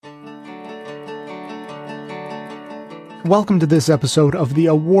Welcome to this episode of the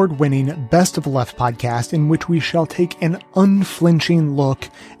award-winning Best of the Left podcast, in which we shall take an unflinching look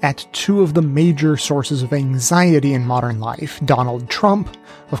at two of the major sources of anxiety in modern life, Donald Trump,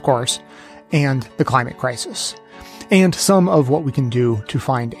 of course, and the climate crisis, and some of what we can do to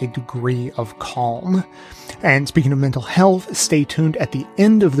find a degree of calm. And speaking of mental health, stay tuned at the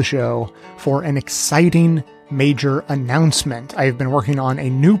end of the show for an exciting major announcement. I have been working on a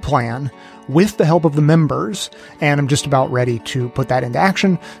new plan with the help of the members, and I'm just about ready to put that into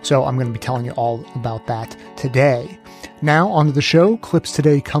action, so I'm going to be telling you all about that today. Now, onto the show. Clips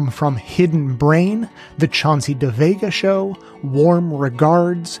today come from Hidden Brain, The Chauncey DeVega Show, Warm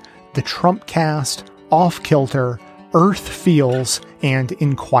Regards, The Trump Cast, Off Kilter, Earth Feels, and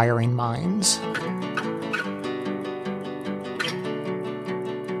Inquiring Minds.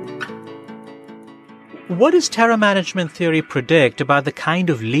 What does terror management theory predict about the kind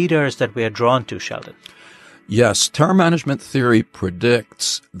of leaders that we are drawn to, Sheldon? Yes, terror management theory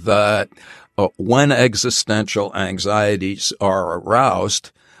predicts that when existential anxieties are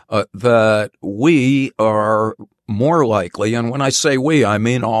aroused, that we are more likely, and when I say we, I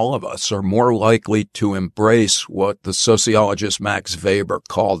mean all of us, are more likely to embrace what the sociologist Max Weber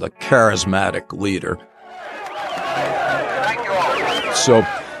called a charismatic leader. So,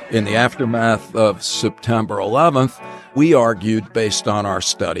 in the aftermath of September 11th, we argued, based on our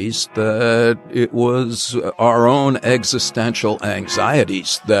studies, that it was our own existential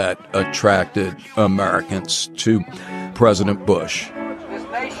anxieties that attracted Americans to President Bush. This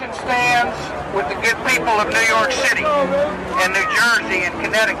nation stands with the good people of New York City and New Jersey and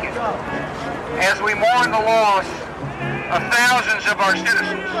Connecticut as we mourn the loss of thousands of our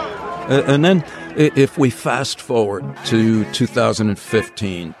citizens. And then, if we fast forward to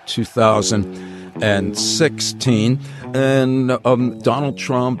 2015, 2016, and Donald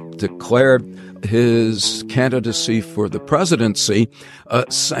Trump declared his candidacy for the presidency,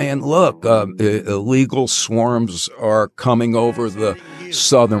 saying, look, illegal swarms are coming over the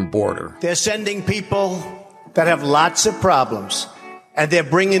southern border. They're sending people that have lots of problems, and they're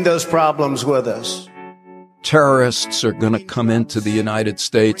bringing those problems with us. Terrorists are going to come into the United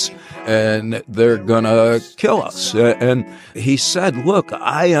States and they're going to kill us. And he said, look,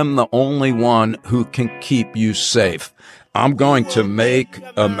 I am the only one who can keep you safe. I'm going to make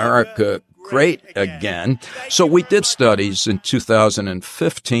America great again. So we did studies in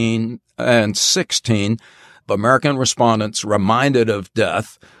 2015 and 16. American respondents reminded of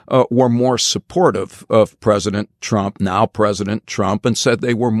death were more supportive of President Trump, now President Trump, and said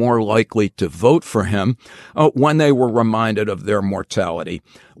they were more likely to vote for him when they were reminded of their mortality.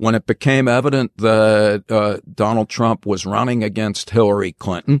 When it became evident that Donald Trump was running against Hillary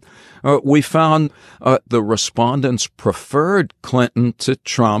Clinton, we found the respondents preferred Clinton to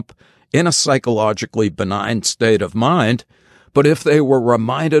Trump in a psychologically benign state of mind. But if they were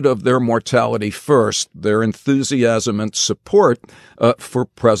reminded of their mortality first, their enthusiasm and support for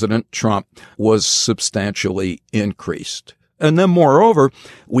President Trump was substantially increased. And then, moreover,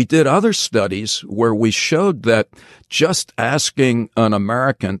 we did other studies where we showed that just asking an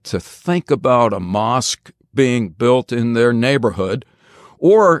American to think about a mosque being built in their neighborhood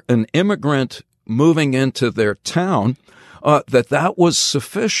or an immigrant moving into their town, that was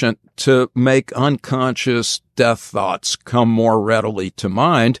sufficient to make unconscious death thoughts come more readily to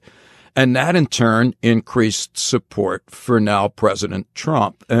mind, and that in turn increased support for now President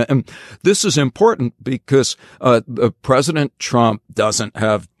Trump. And this is important because President Trump doesn't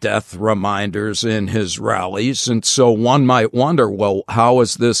have death reminders in his rallies, and so one might wonder, well, how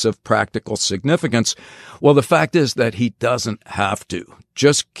is this of practical significance? Well, the fact is that he doesn't have to.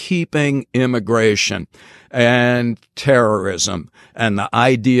 Just keeping immigration and terrorism and the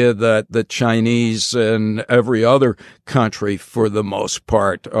idea that the Chinese and every other country, for the most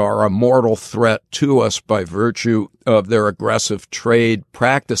part, are a mortal threat to us by virtue of their aggressive trade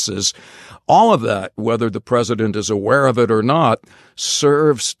practices, all of that, whether the president is aware of it or not,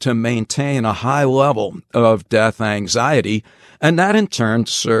 serves to maintain a high level of death anxiety, and that in turn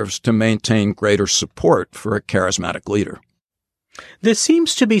serves to maintain greater support for a charismatic leader. There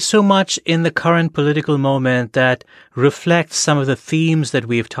seems to be so much in the current political moment that reflects some of the themes that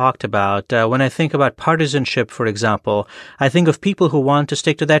we've talked about. When I think about partisanship, for example, I think of people who want to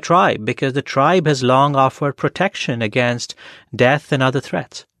stick to their tribe because the tribe has long offered protection against death and other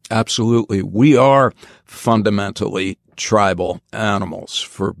threats. Absolutely. We are fundamentally tribal animals,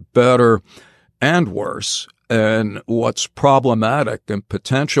 for better and worse. And what's problematic and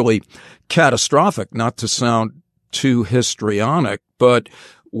potentially catastrophic, not to sound too histrionic, but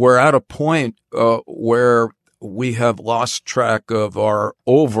we're at a point where we have lost track of our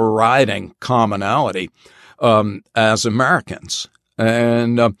overriding commonality. as Americans.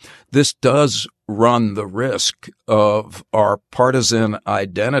 And this does run the risk of our partisan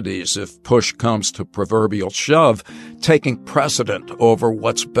identities, if push comes to proverbial shove, taking precedent over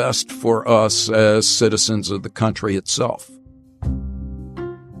what's best for us as citizens of the country itself.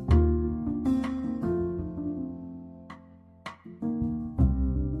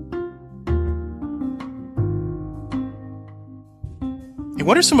 And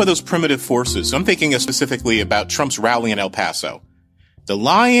what are some of those primitive forces? So I'm thinking specifically about Trump's rally in El Paso. The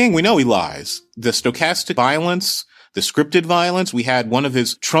lying, we know he lies. The stochastic violence, the scripted violence. We had one of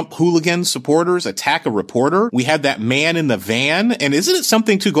his Trump hooligan supporters attack a reporter. We had that man in the van. And isn't it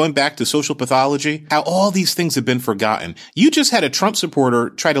something, too, going back to social pathology, how all these things have been forgotten? You just had a Trump supporter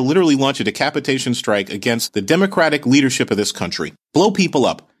try to literally launch a decapitation strike against the Democratic leadership of this country. Blow people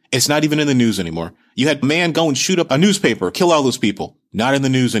up. It's not even in the news anymore. You had a man go and shoot up a newspaper, kill all those people. Not in the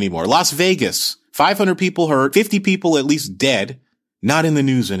news anymore. Las Vegas, 500 people hurt, 50 people at least dead. Not in the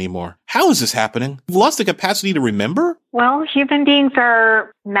news anymore. How is this happening? We've lost the capacity to remember? Well, human beings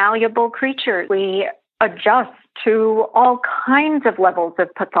are malleable creatures. We adjust to all kinds of levels of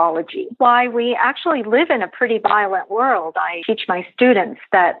pathology. Why we actually live in a pretty violent world. I teach my students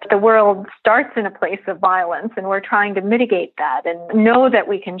that the world starts in a place of violence, and we're trying to mitigate that and know that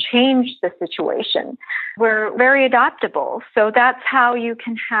we can change the situation. We're very adaptable. So that's how you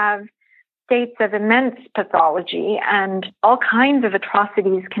can have states of immense pathology, and all kinds of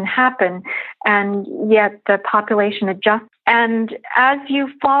atrocities can happen, and yet the population adjusts. And as you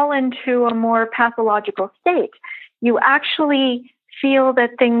fall into a more pathological state, you actually feel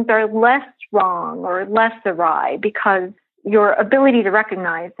that things are less wrong or less awry, because your ability to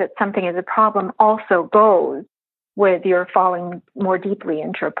recognize that something is a problem also goes with your falling more deeply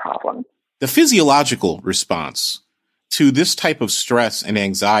into a problem. The physiological response to this type of stress and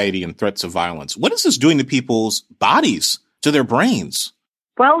anxiety and threats of violence, what is this doing to people's bodies, to their brains?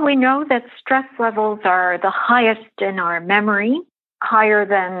 Well, we know that stress levels are the highest in our memory, higher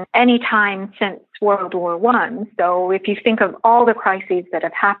than any time since World War I. So if you think of all the crises that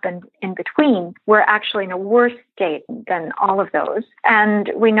have happened in between, we're actually in a worse state than all of those.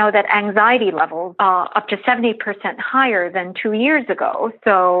 And we know that anxiety levels are up to 70% higher than 2 years ago.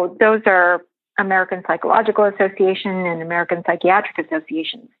 So those are American Psychological Association and American Psychiatric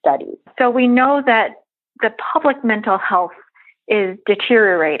Association studies. So we know that the public mental health is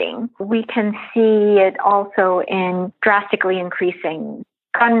deteriorating. We can see it also in drastically increasing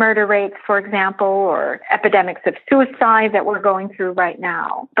gun murder rates, for example, or epidemics of suicide that we're going through right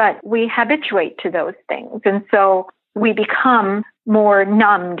now. But we habituate to those things. And so we become more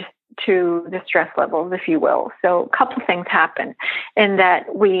numbed to the stress levels, if you will. So a couple of things happen in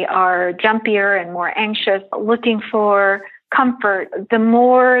that we are jumpier and more anxious, looking for comfort. The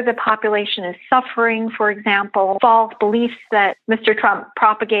more the population is suffering, for example, false beliefs that Mr. Trump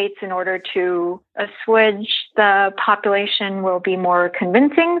propagates in order to assuage the population will be more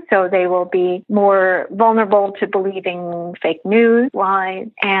convincing. So they will be more vulnerable to believing fake news, lies,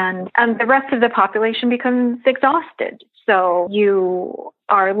 and the rest of the population becomes exhausted. So you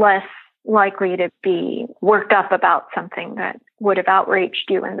are less likely to be worked up about something that would have outraged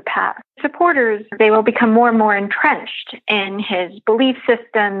you in the past. Supporters, they will become more and more entrenched in his belief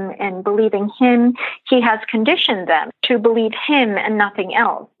system and believing him. He has conditioned them to believe him and nothing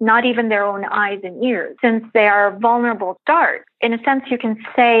else, not even their own eyes and ears. Since they are vulnerable start, in a sense, you can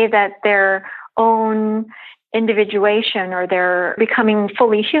say that their own individuation or their becoming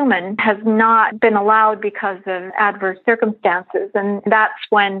fully human has not been allowed because of adverse circumstances. And that's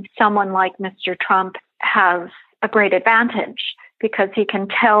when someone like Mr. Trump has a great advantage, because he can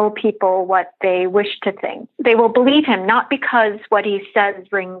tell people what they wish to think. They will believe him, not because what he says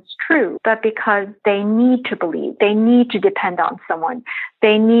rings true, but because they need to believe. They need to depend on someone.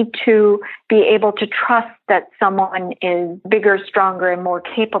 They need to be able to trust that someone is bigger, stronger, and more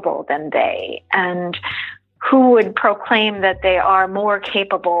capable than they. And who would proclaim that they are more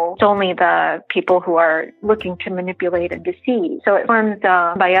capable? It's only the people who are looking to manipulate and deceive. So it forms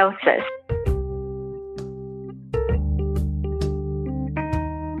a symbiosis.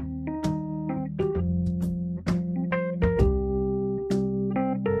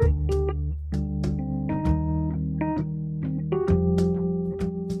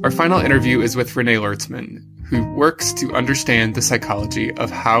 Our final interview is with Renee Lertzman, who works to understand the psychology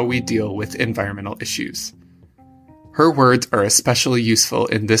of how we deal with environmental issues. Her words are especially useful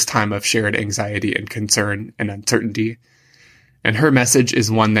in this time of shared anxiety and concern and uncertainty, and her message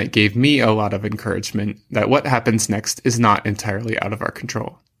is one that gave me a lot of encouragement that what happens next is not entirely out of our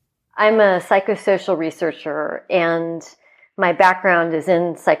control. I'm a psychosocial researcher, and my background is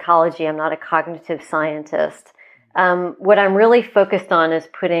in psychology. I'm not a cognitive scientist. What I'm really focused on is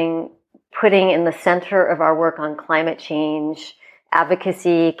putting in the center of our work on climate change,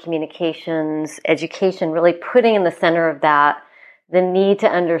 advocacy, communications, education, really putting in the center of that the need to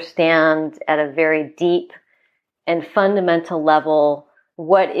understand at a very deep and fundamental level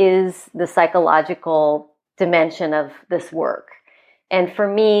what is the psychological dimension of this work. And for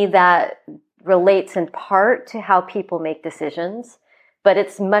me, that relates in part to how people make decisions, but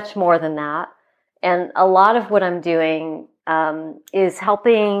it's much more than that. And a lot of what I'm doing is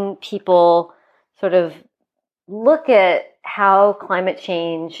helping people sort of look at how climate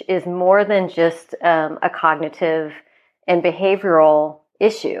change is more than just a cognitive and behavioral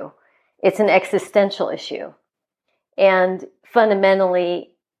issue. It's an existential issue. And fundamentally,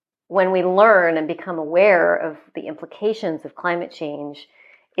 when we learn and become aware of the implications of climate change,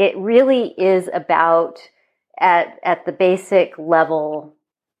 it really is about, at the basic level,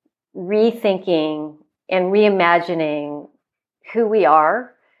 rethinking and reimagining who we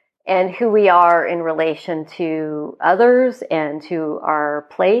are and who we are in relation to others and to our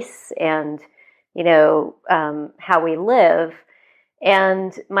place and, how we live.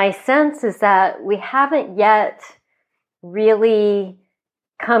 And my sense is that we haven't yet really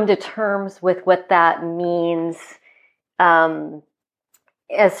come to terms with what that means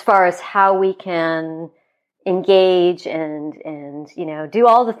as far as how we can engage and do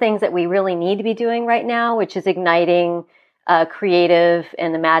all the things that we really need to be doing right now, which is igniting creative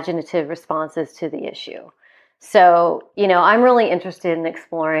and imaginative responses to the issue. So, I'm really interested in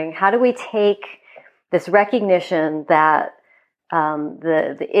exploring how do we take this recognition that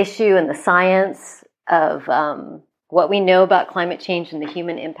the issue and the science of what we know about climate change and the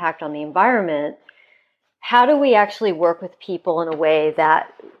human impact on the environment, how do we actually work with people in a way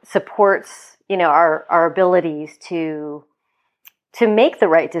that supports, our abilities to make the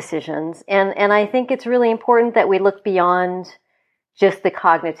right decisions? And I think it's really important that we look beyond just the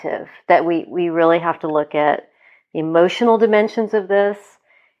cognitive, that we really have to look at the emotional dimensions of this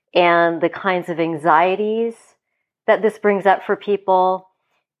and the kinds of anxieties that this brings up for people,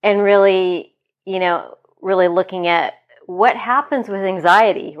 and really, really looking at what happens with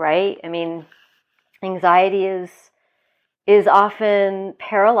anxiety, right? I mean, anxiety is often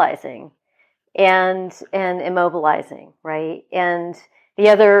paralyzing and immobilizing, right? And the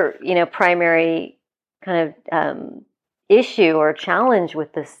other, primary kind of issue or challenge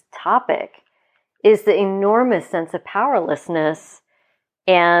with this topic is the enormous sense of powerlessness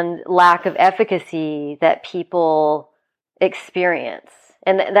and lack of efficacy that people experience.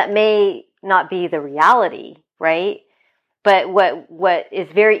 And that may not be the reality, right? But what is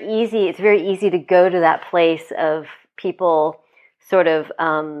very easy, it's very easy to go to that place of people sort of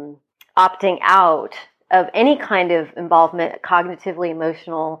opting out of any kind of involvement, cognitively,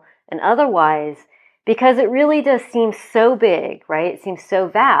 emotional, and otherwise, because it really does seem so big, right? It seems so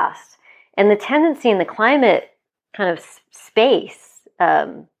vast. And the tendency in the climate kind of space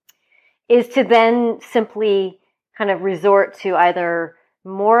is to then simply kind of resort to either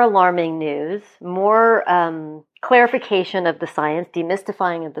more alarming news, more clarification of the science,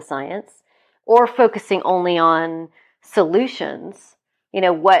 demystifying of the science, or focusing only on solutions.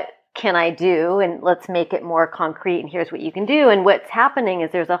 What can I do? And let's make it more concrete, and here's what you can do. And what's happening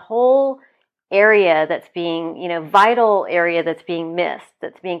is there's a whole area that's being, vital area that's being missed,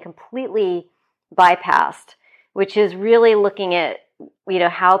 that's being completely bypassed, which is really looking at,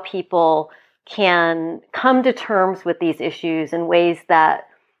 how people can come to terms with these issues in ways that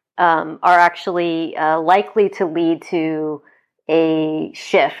are actually likely to lead to a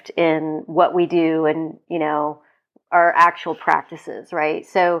shift in what we do and, our actual practices, right?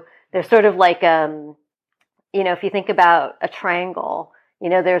 So there's sort of like, if you think about a triangle,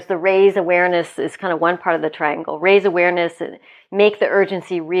 there's the raise awareness is kind of one part of the triangle. Raise awareness, and make the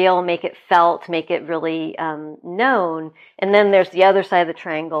urgency real, make it felt, make it really known. And then there's the other side of the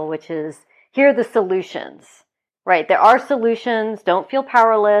triangle, which is, here are the solutions, right? There are solutions. Don't feel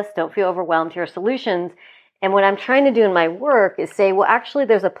powerless. Don't feel overwhelmed. Here are solutions. And what I'm trying to do in my work is say, well, actually,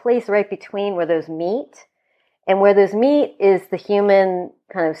 there's a place right between where those meet. And where those meet is the human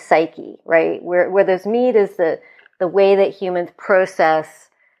kind of psyche, right? Where those meet is the way that humans process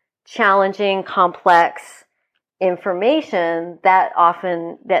challenging, complex information that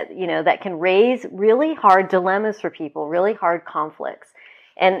often, that can raise really hard dilemmas for people, really hard conflicts.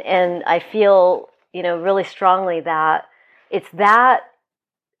 And I feel, really strongly that it's that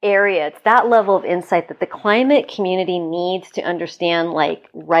area, it's that level of insight that the climate community needs to understand, like,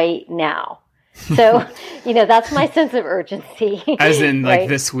 right now. So, that's my sense of urgency. As in, like, right?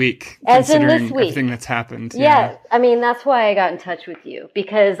 this week, as in considering this week. everything that's happened. Yeah. I mean, that's why I got in touch with you,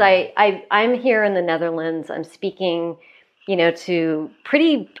 because I'm here in the Netherlands. I'm speaking, to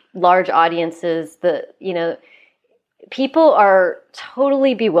pretty large audiences. People are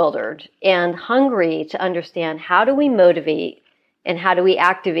totally bewildered and hungry to understand, how do we motivate and how do we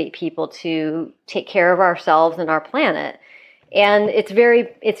activate people to take care of ourselves and our planet? And it's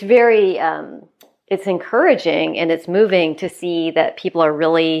encouraging and it's moving to see that people are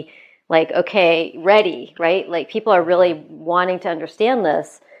really like, okay, ready, right? Like, people are really wanting to understand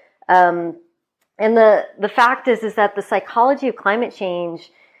this. And the fact is that the psychology of climate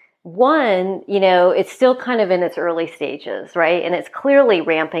change, one, it's still kind of in its early stages, right? And it's clearly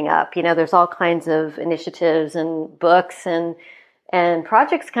ramping up. There's all kinds of initiatives and books and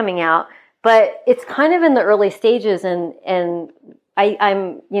projects coming out, but it's kind of in the early stages. And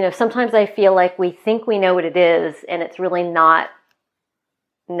I'm sometimes I feel like we think we know what it is, and it's really not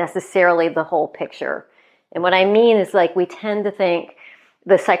necessarily the whole picture. And what I mean is, like, we tend to think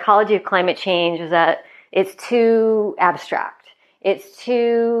the psychology of climate change is that it's too abstract. It's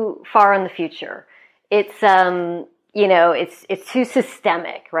too far in the future. It's, it's too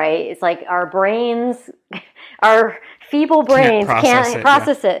systemic, right? It's like our brains, our feeble brains can't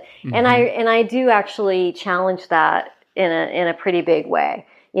process it. Mm-hmm. And I do actually challenge that in a pretty big way.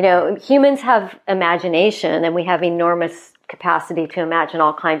 Humans have imagination, and we have enormous capacity to imagine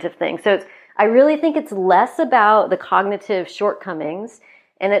all kinds of things. So I really think it's less about the cognitive shortcomings,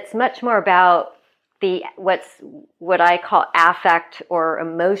 and it's much more about what I call affect or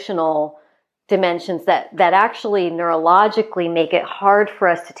emotional dimensions that actually neurologically make it hard for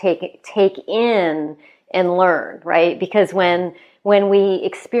us to take in and learn, right? Because when we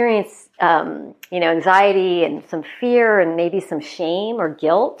experience anxiety and some fear and maybe some shame or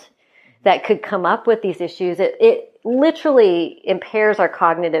guilt that could come up with these issues, it literally impairs our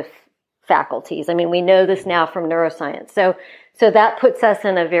cognitive faculties. I mean, we know this now from neuroscience. So that puts us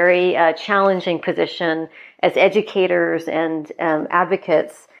in a very challenging position as educators and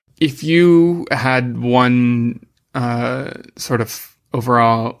advocates. If you had one sort of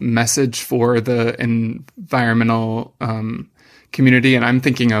overall message for the environmental community, and I'm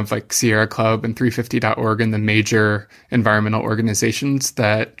thinking of like Sierra Club and 350.org and the major environmental organizations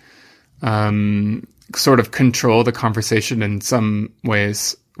that sort of control the conversation in some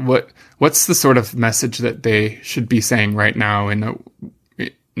ways, what's the sort of message that they should be saying right now,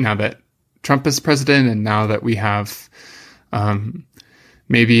 now that Trump is president and now that we have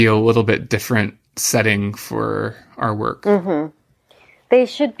maybe a little bit different setting for our work? Mm-hmm. They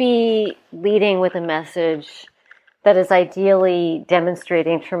should be leading with a message that is ideally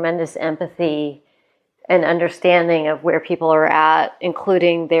demonstrating tremendous empathy and understanding of where people are at,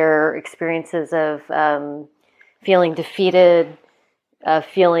 including their experiences of feeling defeated,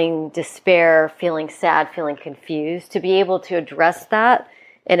 feeling despair, feeling sad, feeling confused, to be able to address that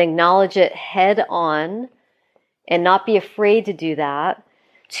and acknowledge it head on and not be afraid to do that,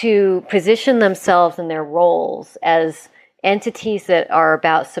 to position themselves in their roles as entities that are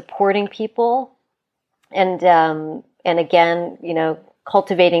about supporting people and again,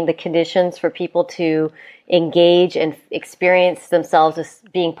 cultivating the conditions for people to engage and experience themselves as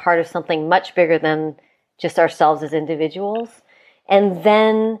being part of something much bigger than just ourselves as individuals. And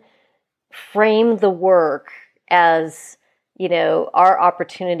then frame the work as, our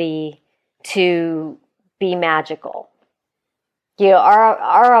opportunity to be magical.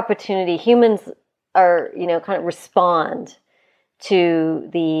 Our opportunity, humans are, kind of respond to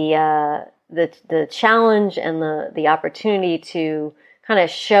the challenge and the opportunity to kind of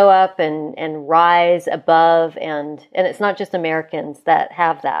show up and rise above, and it's not just Americans that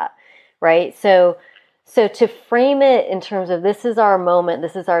have that, right? So to frame it in terms of, this is our moment,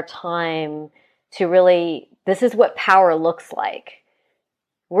 this is our time to really, this is what power looks like.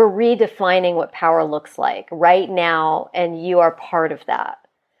 We're redefining what power looks like right now, and you are part of that.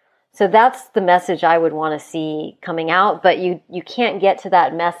 So that's the message I would want to see coming out, but you can't get to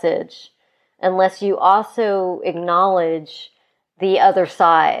that message unless you also acknowledge the other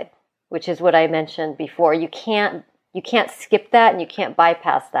side, which is what I mentioned before. You can't skip that, and you can't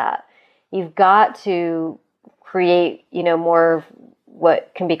bypass that. You've got to create, more of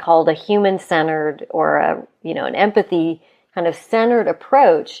what can be called a human-centered or an empathy kind of centered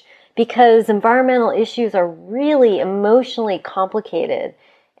approach, because environmental issues are really emotionally complicated.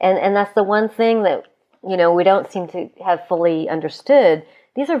 And that's the one thing that, we don't seem to have fully understood.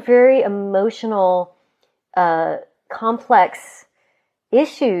 These are very emotional, complex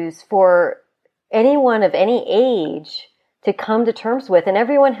issues for anyone of any age to come to terms with. And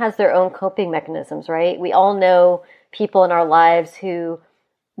everyone has their own coping mechanisms, right? We all know people in our lives who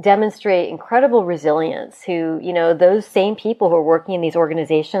demonstrate incredible resilience, who, you know, those same people who are working in these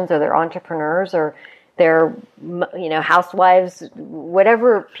organizations, or they're entrepreneurs, or they're, you know, housewives,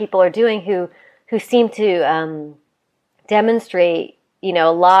 whatever people are doing, who seem to demonstrate, you know,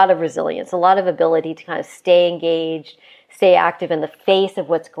 a lot of resilience, a lot of ability to kind of stay engaged, stay active in the face of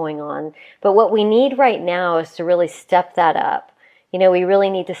what's going on. But what we need right now is to really step that up. You know, we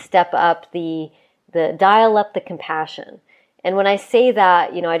really need to step up the dial up the compassion. And when I say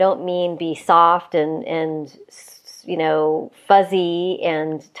that, you know, I don't mean be soft and you know, fuzzy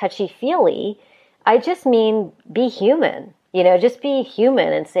and touchy-feely. I just mean be human. You know, just be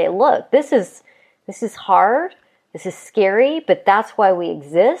human and say, look, this is hard, this is scary, but that's why we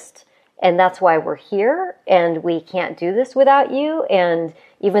exist, and that's why we're here, and we can't do this without you. And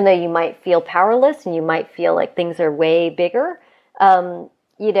even though you might feel powerless and you might feel like things are way bigger, you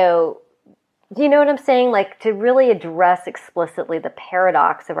know, do you know what I'm saying? Like, to really address explicitly the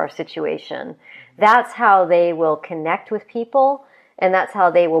paradox of our situation. That's how they will connect with people, and that's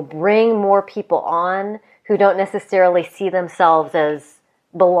how they will bring more people on who don't necessarily see themselves as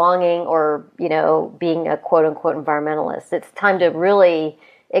belonging or, you know, being a quote-unquote environmentalist. It's time to really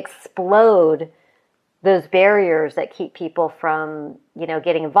explode those barriers that keep people from, you know,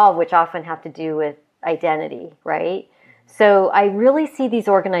 getting involved, which often have to do with identity, right? So I really see these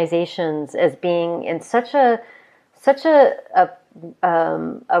organizations as being in such a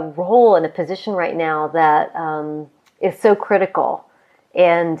role and a position right now that is so critical.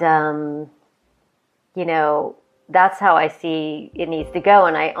 And, you know, that's how I see it needs to go.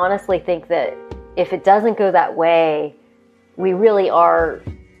 And I honestly think that if it doesn't go that way, we really are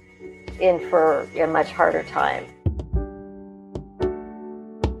in for a much harder time.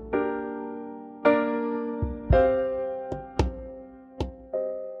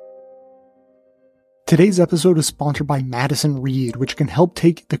 Today's episode is sponsored by Madison Reed, which can help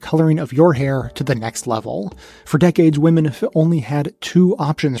take the coloring of your hair to the next level. For decades, women have only had two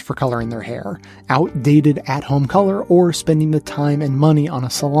options for coloring their hair: outdated at-home color or spending the time and money on a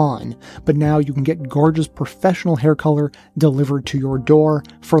salon. But now you can get gorgeous professional hair color delivered to your door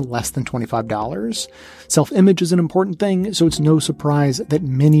for less than $25. Self-image is an important thing, so it's no surprise that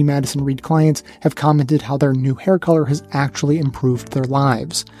many Madison Reed clients have commented how their new hair color has actually improved their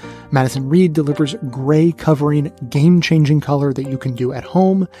lives. Madison Reed delivers gray covering, game-changing color that you can do at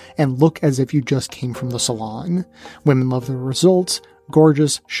home and look as if you just came from the salon. Women love the results.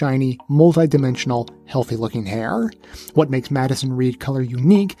 Gorgeous, shiny, multi-dimensional, healthy-looking hair. What makes Madison Reed color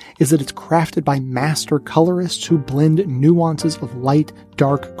unique is that it's crafted by master colorists who blend nuances of light,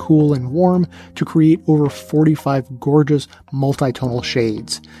 dark, cool, and warm to create over 45 gorgeous multi-tonal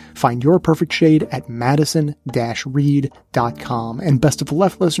shades. Find your perfect shade at madison-reed.com. And Best of the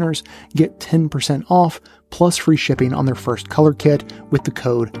Left listeners get 10% off plus free shipping on their first color kit with the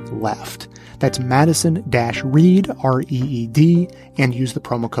code LEFT. That's Madison-Reed, R-E-E-D, and use the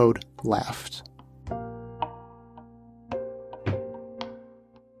promo code LEFT.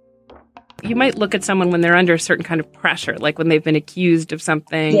 You might look at someone when they're under a certain kind of pressure, like when they've been accused of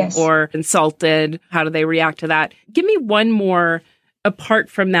something or insulted. How do they react to that? Give me one more,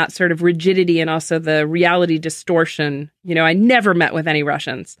 apart from that sort of rigidity and also the reality distortion. You know, I never met with any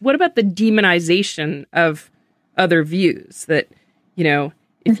Russians. What about the demonization of other views that, you know,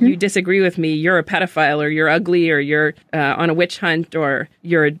 if you disagree with me, you're a pedophile, or you're ugly, or you're on a witch hunt, or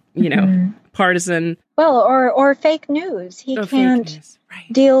you're, you know, partisan. Well, or fake news. He can't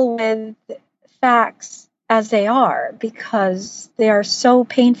deal with facts as they are because they are so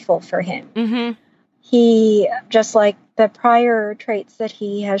painful for him. He, just like the prior traits that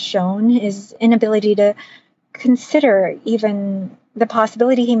he has shown, his inability to consider even the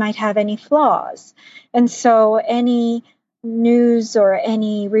possibility he might have any flaws. And so any news or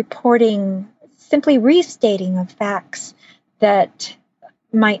any reporting, simply restating of facts that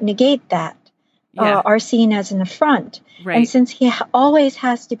might negate that, are seen as an affront. And since he always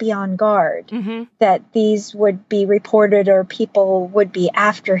has to be on guard that these would be reported or people would be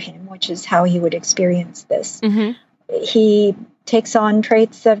after him, which is how he would experience this, he takes on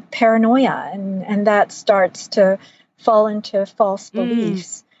traits of paranoia, and that starts to fall into false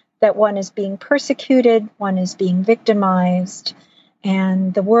beliefs that one is being persecuted, one is being victimized,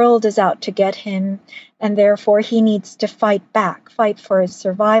 and the world is out to get him, and therefore he needs to fight back, fight for his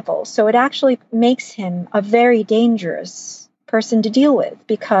survival. So it actually makes him a very dangerous person to deal with,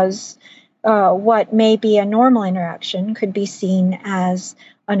 because what may be a normal interaction could be seen as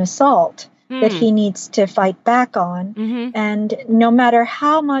an assault that he needs to fight back on. And no matter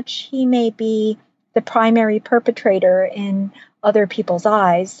how much he may be the primary perpetrator in other people's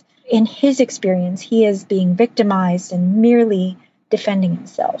eyes. In his experience, he is being victimized and merely defending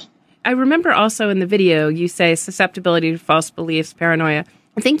himself. I remember also in the video, you say susceptibility to false beliefs, paranoia.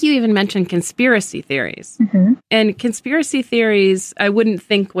 I think you even mentioned conspiracy theories. Mm-hmm. And conspiracy theories, I wouldn't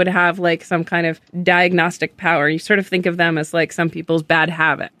think would have like some kind of diagnostic power. You sort of think of them as like some people's bad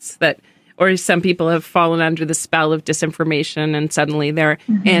habits or some people have fallen under the spell of disinformation and suddenly they're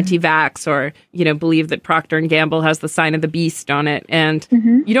anti-vax or, believe that Procter & Gamble has the sign of the beast on it. And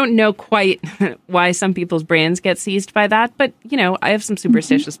you don't know quite why some people's brains get seized by that. But, I have some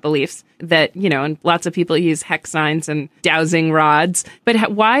superstitious beliefs that, and lots of people use hex signs and dowsing rods.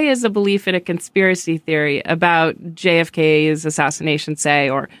 But why is a belief in a conspiracy theory about JFK's assassination, say,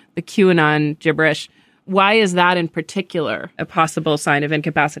 or the QAnon gibberish, why is that in particular a possible sign of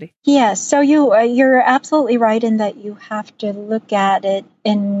incapacity? Yes, so you're absolutely right in that you have to look at it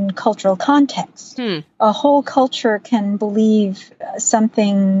in cultural context. A whole culture can believe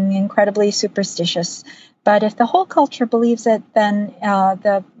something incredibly superstitious, but if the whole culture believes it, then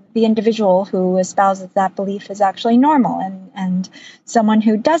the individual who espouses that belief is actually normal, and someone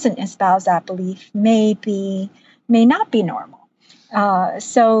who doesn't espouse that belief may not be normal.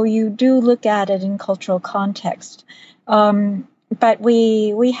 So you do look at it in cultural context. But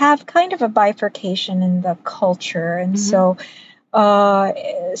we have kind of a bifurcation in the culture. And so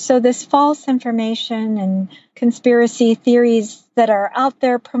this false information and conspiracy theories that are out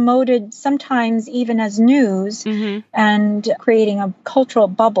there promoted sometimes even as news and creating a cultural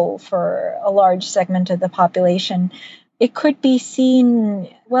bubble for a large segment of the population, it could be seen,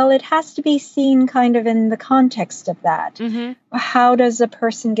 it has to be seen kind of in the context of that. How does a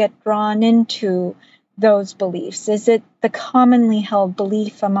person get drawn into those beliefs? Is it the commonly held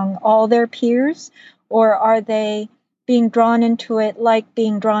belief among all their peers, or are they being drawn into it like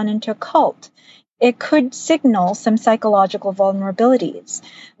being drawn into a cult? It could signal some psychological vulnerabilities.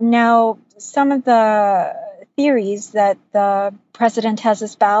 Now, some of the theories that the president has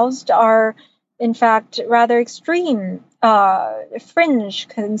espoused are, in fact, rather extreme fringe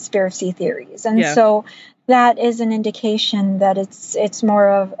conspiracy theories. And so that is an indication that it's more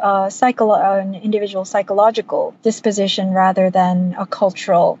of an individual psychological disposition rather than a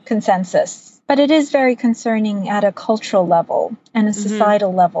cultural consensus. But it is very concerning at a cultural level and a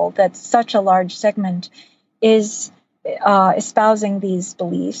societal level that such a large segment is espousing these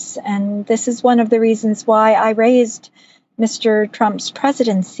beliefs. And this is one of the reasons why I raised Mr. Trump's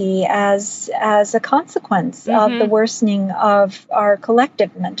presidency as a consequence of the worsening of our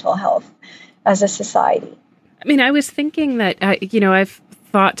collective mental health as a society. I mean, I was thinking that, I've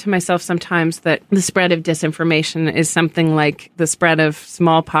thought to myself sometimes that the spread of disinformation is something like the spread of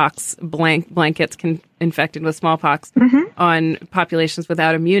smallpox blankets infected with smallpox on populations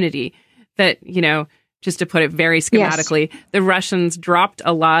without immunity. That, just to put it very schematically, the Russians dropped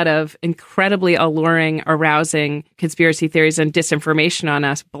a lot of incredibly alluring, arousing conspiracy theories and disinformation on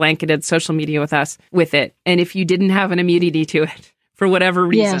us, blanketed social media with it. And if you didn't have an immunity to it, for whatever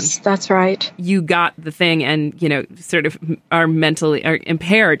reason. Yes, that's right. You got the thing and, sort of are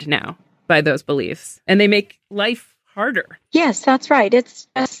impaired now by those beliefs. And they make life harder. Yes, that's right. It's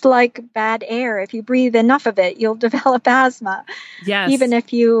just like bad air. If you breathe enough of it, you'll develop asthma. Yes. Even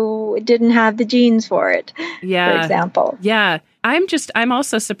if you didn't have the genes for it, for example. Yeah. I'm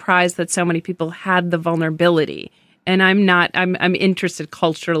also surprised that so many people had the vulnerability. And I'm interested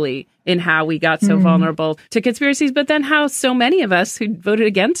culturally in how we got so vulnerable to conspiracies, but then how so many of us who voted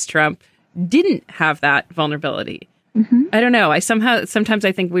against Trump didn't have that vulnerability. I don't know. Sometimes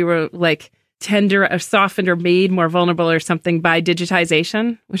I think we were like tender or softened or made more vulnerable or something by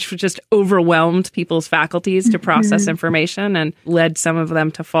digitization, which just overwhelmed people's faculties to process information and led some of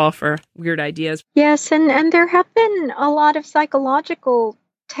them to fall for weird ideas. Yes, and there have been a lot of psychological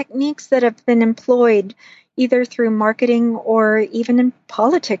techniques that have been employed either through marketing or even in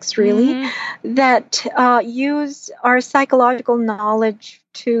politics, really, that use our psychological knowledge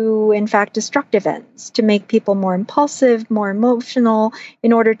to, in fact, destructive ends, to make people more impulsive, more emotional,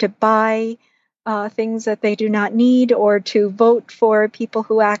 in order to buy things that they do not need or to vote for people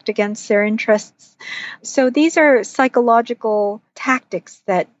who act against their interests. So these are psychological tactics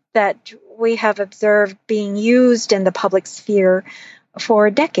that we have observed being used in the public sphere for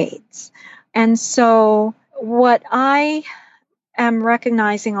decades. And so what I am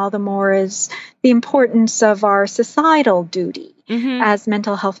recognizing all the more is the importance of our societal duty as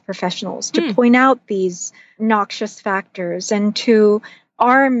mental health professionals to point out these noxious factors and to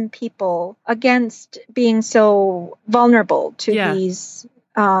arm people against being so vulnerable to these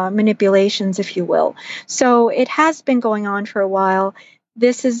manipulations, if you will. So it has been going on for a while.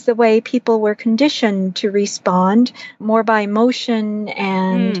 this is the way people were conditioned to respond, more by emotion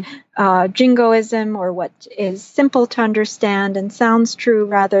and jingoism, or what is simple to understand and sounds true,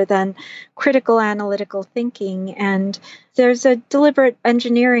 rather than critical analytical thinking. And there's a deliberate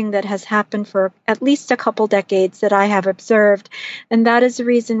engineering that has happened for at least a couple decades that I have observed. And that is the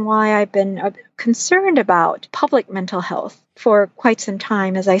reason why I've been concerned about public mental health for quite some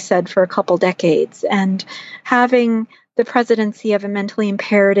time, as I said, for a couple decades. And having the presidency of a mentally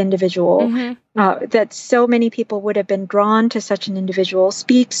impaired individual, that so many people would have been drawn to such an individual,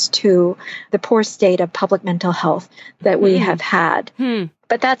 speaks to the poor state of public mental health that we have had.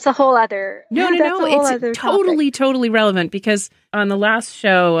 But that's a whole other No, it's totally relevant, because on the last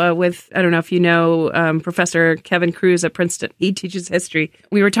show with, I don't know if you know, Professor Kevin Cruz at Princeton, he teaches history.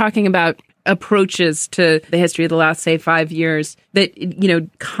 We were talking about approaches to the history of the last, say, 5 years, that,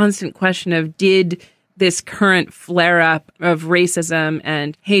 constant question of, did this current flare-up of racism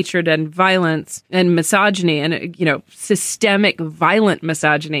and hatred and violence and misogyny and, systemic violent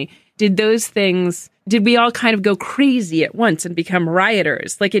misogyny, did we all kind of go crazy at once and become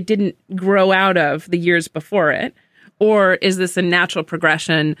rioters, like it didn't grow out of the years before it? Or is this a natural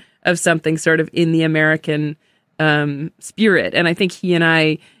progression of something sort of in the American spirit? And I think he and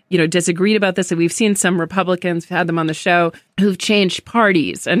I, disagreed about this. And we've seen some Republicans, had them on the show, who've changed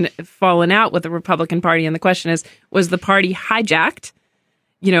parties and fallen out with the Republican Party. And the question is, was the party hijacked,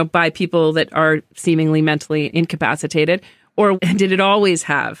 by people that are seemingly mentally incapacitated? Or did it always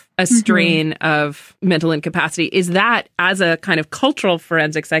have a strain of mental incapacity? Is that, as a kind of cultural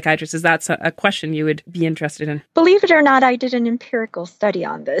forensic psychiatrist, is that a question you would be interested in? Believe it or not, I did an empirical study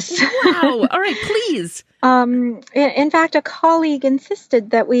on this. Wow. All right, please. In fact, a colleague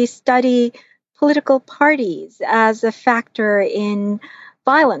insisted that we study political parties as a factor in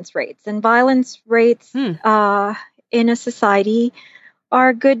violence rates. And violence rates in a society are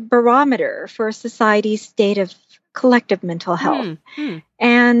a good barometer for a society's state of collective mental health.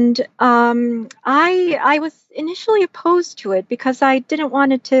 And I was initially opposed to it because I didn't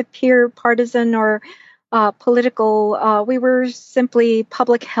want it to appear partisan or political. We were simply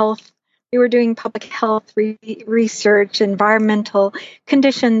public health. We were doing public health research, environmental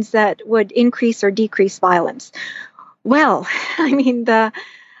conditions that would increase or decrease violence. Well, I mean, the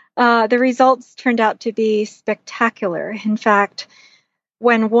results turned out to be spectacular. In fact,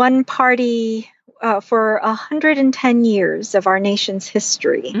 when one party, for 110 years of our nation's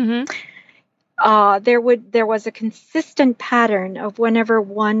history, there was a consistent pattern of whenever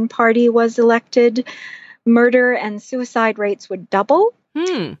one party was elected, murder and suicide rates would double.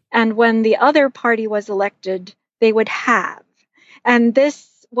 And when the other party was elected, they would halve. And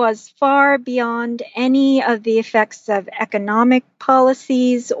this was far beyond any of the effects of economic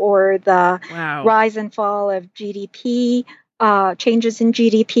policies or the rise and fall of GDP, changes in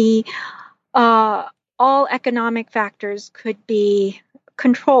GDP. All economic factors could be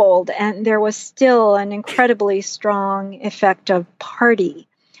controlled, and there was still an incredibly strong effect of party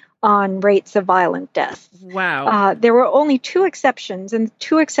on rates of violent death. Wow. There were only two exceptions, and the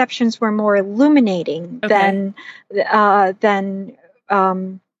two exceptions were more illuminating than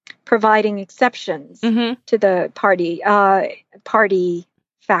providing exceptions to the party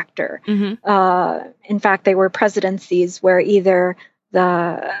factor. In fact, they were presidencies where either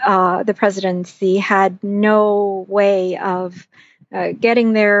the presidency had no way of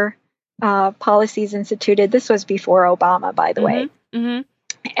getting their policies instituted. This was before Obama, by the way.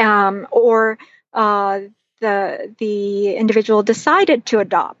 Or the individual decided to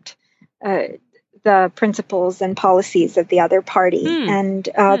adopt the principles and policies of the other party, and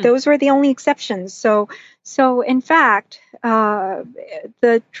those were the only exceptions. So in fact,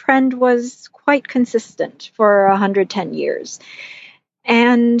 the trend was quite consistent for 110 years.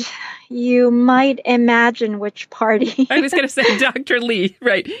 And you might imagine which party. I was going to say, Dr. Lee,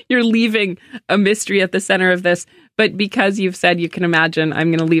 right? You're leaving a mystery at the center of this. But because you've said you can imagine,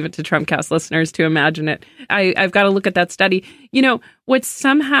 I'm going to leave it to Trumpcast listeners to imagine it. I've got to look at that study. What's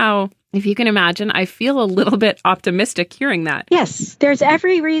somehow, if you can imagine, I feel a little bit optimistic hearing that. Yes, there's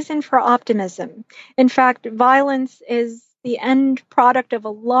every reason for optimism. In fact, violence is the end product of a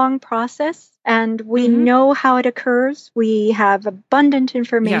long process, and we know how it occurs. We have abundant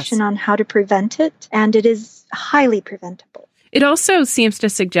information on how to prevent it, and it is highly preventable. It also seems to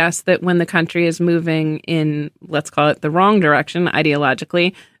suggest that when the country is moving in, let's call it the wrong direction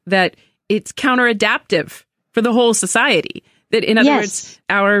ideologically, that it's counter-adaptive for the whole society. That, in other words,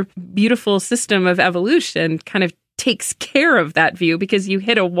 our beautiful system of evolution kind of takes care of that view because you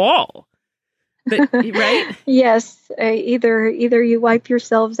hit a wall. Right? Yes. Either you wipe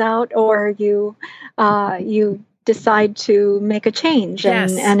yourselves out or you decide to make a change.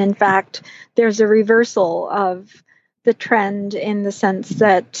 Yes. And in fact, there's a reversal of the trend in the sense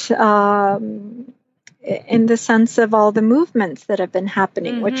that, in the sense of all the movements that have been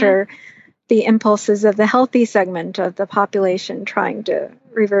happening, which are the impulses of the healthy segment of the population trying to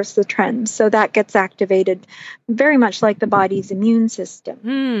reverse the trend. So that gets activated very much like the body's immune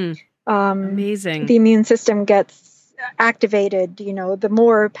system. Amazing. The immune system gets activated, the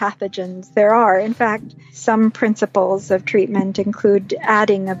more pathogens there are. In fact, some principles of treatment include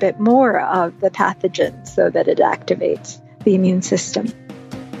adding a bit more of the pathogen so that it activates the immune system.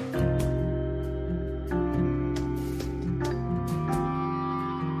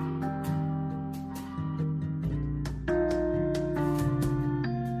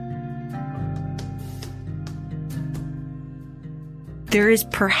 There is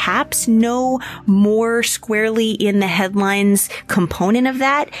perhaps no more squarely in the headlines component of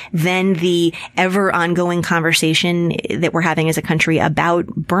that than the ever ongoing conversation that we're having as a country about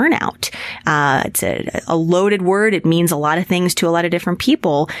burnout. It's a loaded word. It means a lot of things to a lot of different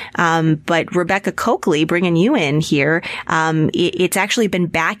people. But Rebecca Cokley, bringing you in here, it's actually been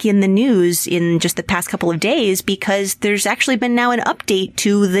back in the news in just the past couple of days because there's actually been now an update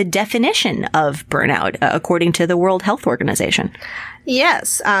to the definition of burnout, according to the World Health Organization.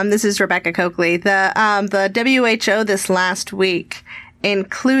 Yes, this is Rebecca Cokley. The WHO this last week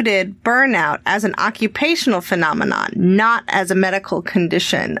included burnout as an occupational phenomenon, not as a medical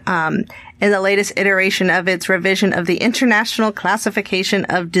condition, in the latest iteration of its revision of the International Classification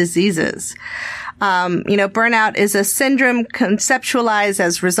of Diseases. Burnout is a syndrome conceptualized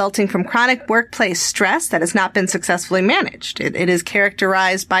as resulting from chronic workplace stress that has not been successfully managed. It is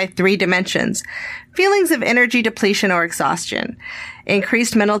characterized by 3 dimensions: feelings of energy depletion or exhaustion,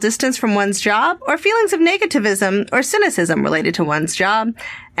 increased mental distance from one's job, or feelings of negativism or cynicism related to one's job,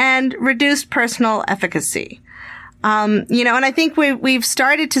 and reduced personal efficacy. And I think we've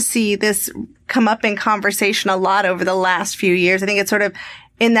started to see this come up in conversation a lot over the last few years. I think it's sort of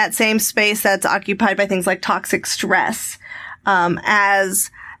in that same space that's occupied by things like toxic stress, as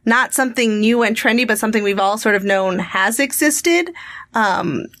not something new and trendy, but something we've all sort of known has existed,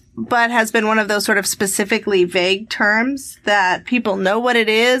 but has been one of those sort of specifically vague terms that people know what it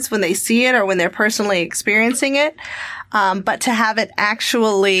is when they see it or when they're personally experiencing it. But to have it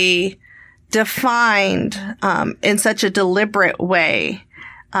actually defined, in such a deliberate way,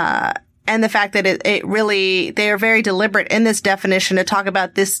 and the fact that it really, they are very deliberate in this definition to talk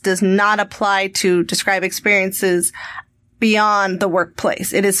about this does not apply to describe experiences beyond the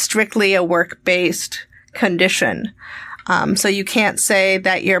workplace. It is strictly a work-based condition. So you can't say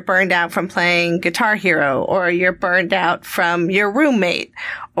that you're burned out from playing Guitar Hero, or you're burned out from your roommate,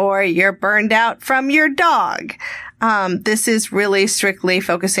 or you're burned out from your dog. This is really strictly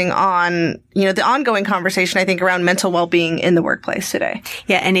focusing on, the ongoing conversation, I think, around mental well-being in the workplace today.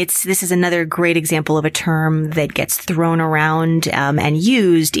 Yeah, and this is another great example of a term that gets thrown around, and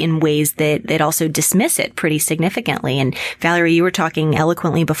used in ways that also dismiss it pretty significantly. And Valerie, you were talking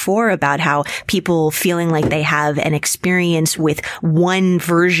eloquently before about how people feeling like they have an experience with one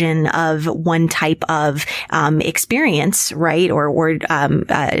version of one type of, experience, right? Or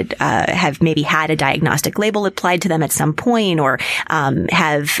have maybe had a diagnostic label applied to them at some point, or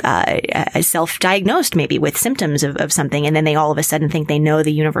have self-diagnosed maybe with symptoms of something, and then they all of a sudden think they know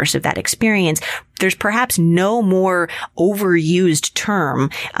the universe of that experience. There's perhaps no more overused term.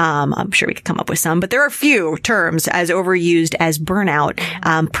 I'm sure we could come up with some, but there are few terms as overused as burnout,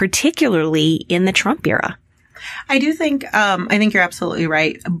 particularly in the Trump era. I think you're absolutely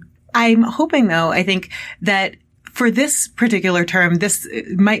right. I'm hoping, though, I think that for this particular term, this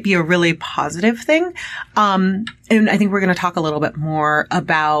might be a really positive thing. And I think we're going to talk a little bit more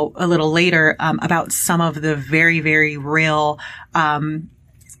about a little later, about some of the very, very real,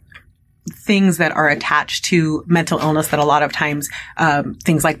 things that are attached to mental illness that a lot of times,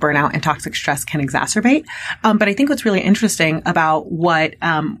 things like burnout and toxic stress can exacerbate. But I think what's really interesting about what,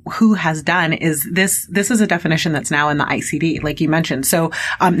 WHO has done is this is a definition that's now in the ICD, like you mentioned. So,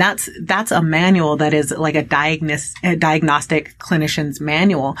 that's a manual that is like a diagnostic clinician's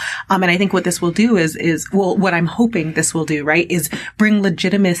manual. And I think what this will do is what I'm hoping this will do, right, is bring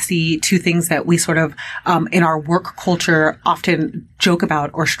legitimacy to things that we sort of, in our work culture often joke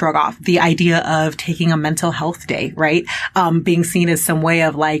about or shrug off. The idea of taking a mental health day, right? Being seen as some way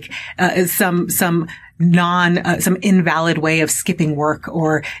of like, some invalid way of skipping work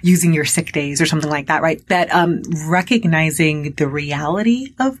or using your sick days or something like that, right? That, recognizing the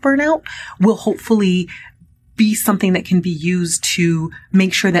reality of burnout will hopefully be something that can be used to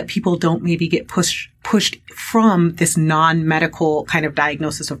make sure that people don't maybe get pushed from this non-medical kind of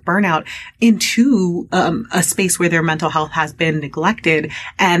diagnosis of burnout into a space where their mental health has been neglected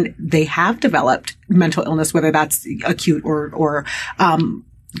and they have developed mental illness, whether that's acute or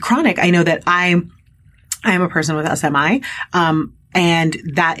chronic. I know that I am a person with SMI, and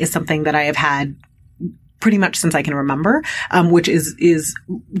that is something that I have had pretty much since I can remember, which is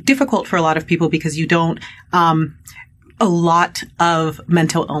difficult for a lot of people because you don't, a lot of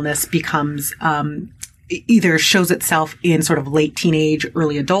mental illness becomes, either shows itself in sort of late teenage,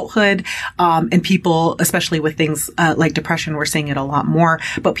 early adulthood, and people, especially with things like depression, we're seeing it a lot more.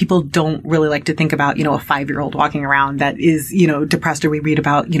 But people don't really like to think about, a 5-year-old walking around that is, depressed. Or we read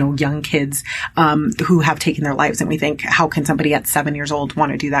about, young kids who have taken their lives, and we think, how can somebody at 7 years old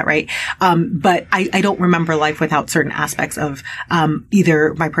want to do that, right? But I don't remember life without certain aspects of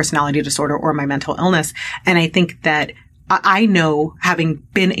either my personality disorder or my mental illness, and I think that I know, having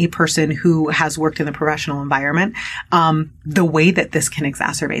been a person who has worked in the professional environment, the way that this can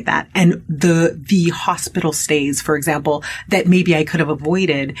exacerbate that, and the hospital stays, for example, that maybe I could have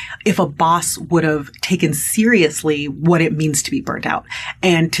avoided if a boss would have taken seriously what it means to be burnt out,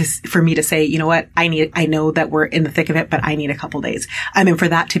 and for me to say, you know what, I know that we're in the thick of it, but I need a couple days. I mean, for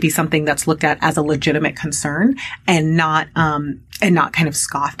that to be something that's looked at as a legitimate concern and not kind of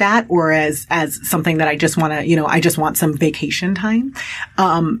scoffed at, or as something that I just want to, I just want some vacation time.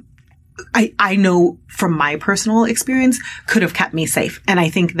 I know from my personal experience could have kept me safe. And I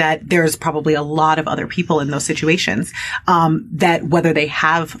think that there's probably a lot of other people in those situations, that whether they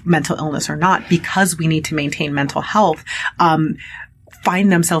have mental illness or not, because we need to maintain mental health,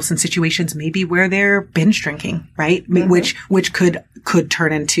 find themselves in situations maybe where they're binge drinking, right? Mm-hmm. Which could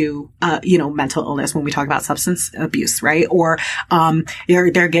turn into, mental illness when we talk about substance abuse, right? Or,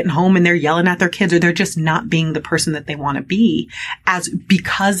 they're getting home and they're yelling at their kids, or they're just not being the person that they want to be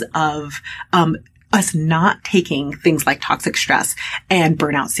because of, us not taking things like toxic stress and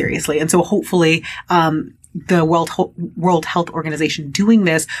burnout seriously. And so hopefully, the World Health Organization doing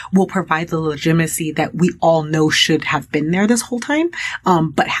this will provide the legitimacy that we all know should have been there this whole time,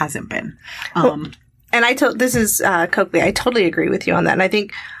 but hasn't been. And this is Coakley. I totally agree with you on that. And I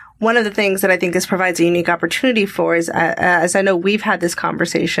think one of the things that I think this provides a unique opportunity for is, as I know we've had this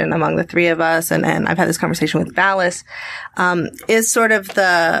conversation among the three of us, and I've had this conversation with Valis, is sort of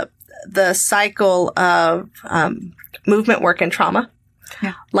the cycle of movement work and trauma.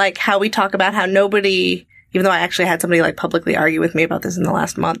 Yeah. Like how we talk about how nobody, even though I actually had somebody like publicly argue with me about this in the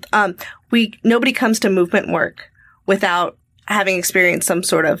last month, nobody comes to movement work without having experienced some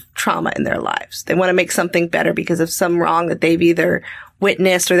sort of trauma in their lives. They want to make something better because of some wrong that they've either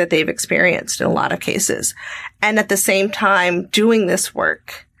witnessed or that they've experienced in a lot of cases. And at the same time, doing this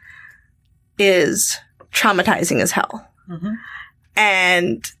work is traumatizing as hell. Mm-hmm.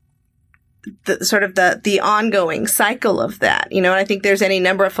 And the ongoing cycle of that, and I think there's any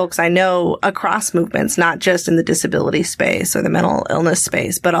number of folks I know across movements, not just in the disability space or the mental illness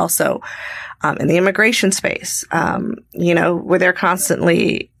space, but also in the immigration space, where they're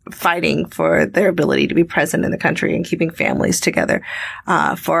constantly fighting for their ability to be present in the country and keeping families together,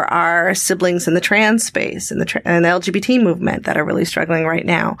 for our siblings in the trans space and the LGBT movement that are really struggling right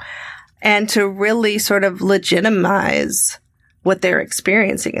now, and to really sort of legitimize what they're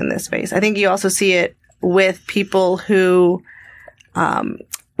experiencing in this space. I think you also see it with people who,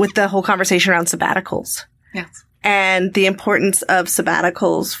 with the whole conversation around sabbaticals. Yes. And the importance of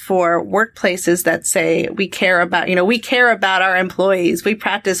sabbaticals for workplaces that say we care about our employees. We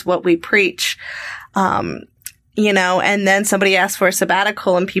practice what we preach. And then somebody asks for a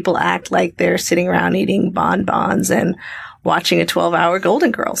sabbatical and people act like they're sitting around eating bonbons and watching a 12-hour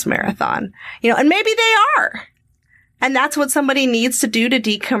Golden Girls marathon. And maybe they are. And that's what somebody needs to do to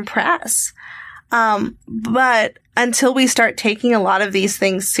decompress. But until we start taking a lot of these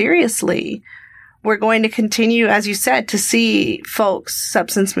things seriously, we're going to continue, as you said, to see folks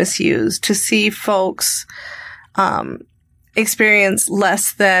substance misuse, to see folks experience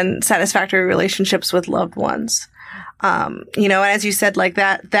less than satisfactory relationships with loved ones. And as you said, like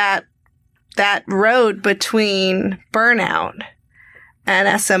that road between burnout and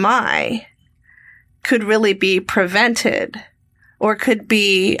SMI could really be prevented, or could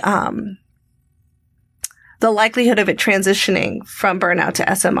be the likelihood of it transitioning from burnout to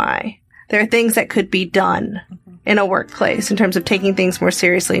SMI. There are things that could be done in a workplace in terms of taking things more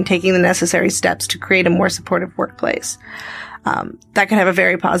seriously and taking the necessary steps to create a more supportive workplace that could have a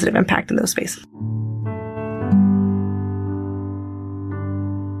very positive impact in those spaces.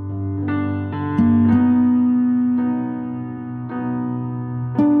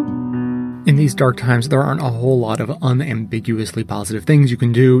 In these dark times, there aren't a whole lot of unambiguously positive things you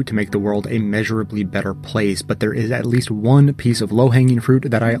can do to make the world a measurably better place, but there is at least one piece of low-hanging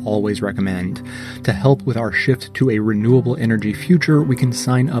fruit that I always recommend. To help with our shift to a renewable energy future, we can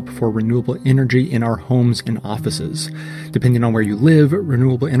sign up for renewable energy in our homes and offices. Depending on where you live,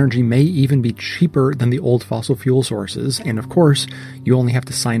 renewable energy may even be cheaper than the old fossil fuel sources, and of course, you only have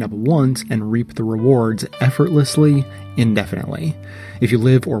to sign up once and reap the rewards effortlessly, indefinitely. If you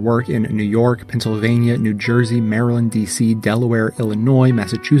live or work in New York, Pennsylvania, New Jersey, Maryland, D.C., Delaware, Illinois,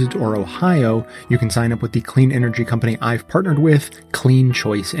 Massachusetts, or Ohio, you can sign up with the clean energy company I've partnered with, Clean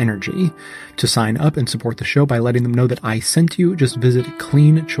Choice Energy. To sign up and support the show by letting them know that I sent you, just visit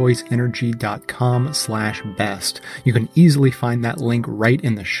cleanchoiceenergy.com/best. You can easily find that link right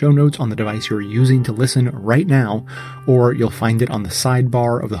in the show notes on the device you're using to listen right now, or you'll find it on the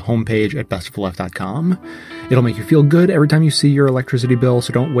sidebar of the homepage at bestofleft.com. It'll make you feel good every time you see your electricity bill,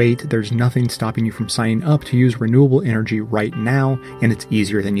 so don't wait. There's nothing stopping you from signing up to use renewable energy right now, and it's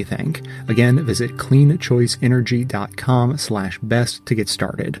easier than you think. Again, visit cleanchoiceenergy.com/best to get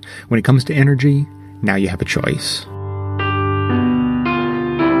started. When it comes to energy, now you have a choice.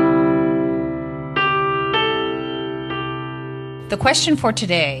 The question for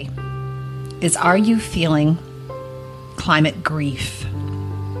today is, are you feeling climate grief?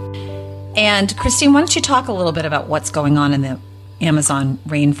 And Christine, why don't you talk a little bit about what's going on in the Amazon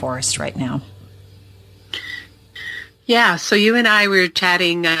rainforest right now? Yeah, so you and I were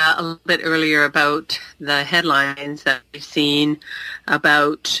chatting a little bit earlier about the headlines that we've seen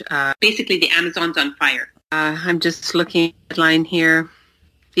about basically the Amazon's on fire. I'm just looking at the headline here.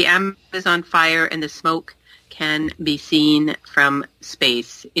 The Amazon fire and the smoke can be seen from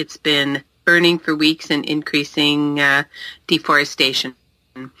space. It's been burning for weeks and increasing deforestation.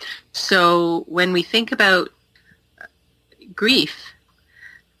 So when we think about grief,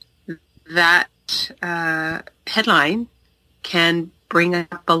 that headline can bring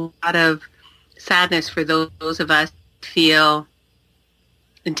up a lot of sadness for those of us who feel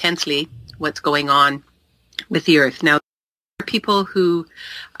intensely what's going on with the earth. Now, there are people who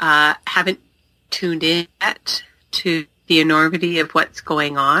haven't tuned in yet to the enormity of what's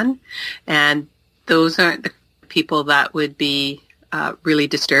going on, and those aren't the people that would be really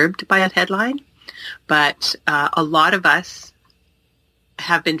disturbed by that headline. But a lot of us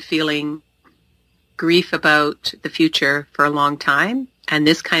have been feeling grief about the future for a long time, and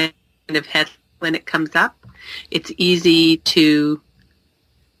this kind of headline, when it comes up, it's easy to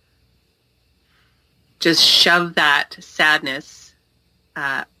just shove that sadness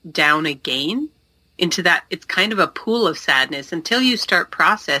down again into that. It's kind of a pool of sadness until you start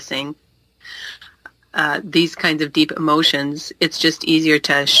processing these kinds of deep emotions. It's just easier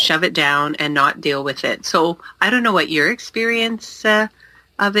to shove it down and not deal with it. So I don't know what your experience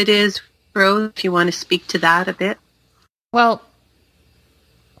of it is, Rose, if you want to speak to that a bit. Well,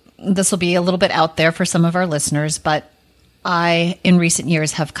 this will be a little bit out there for some of our listeners, but I, in recent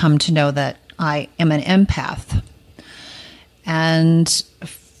years, have come to know that I am an empath. And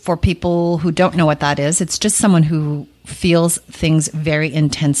for people who don't know what that is, it's just someone who feels things very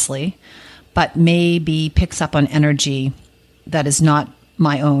intensely, but maybe picks up on energy that is not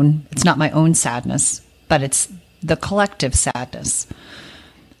my own. It's not my own sadness, but it's the collective sadness.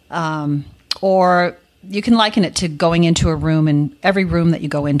 Or you can liken it to going into a room, and every room that you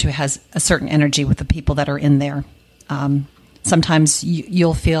go into has a certain energy with the people that are in there. Sometimes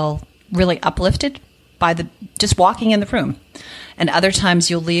you'll feel really uplifted by just walking in the room. And other times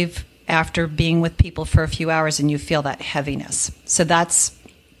you'll leave after being with people for a few hours and you feel that heaviness. So that's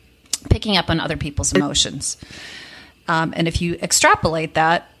picking up on other people's emotions. And if you extrapolate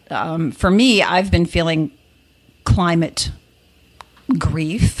that, for me, I've been feeling climate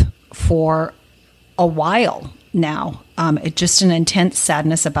grief for a while now. It's just an intense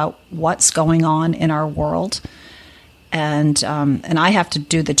sadness about what's going on in our world. And I have to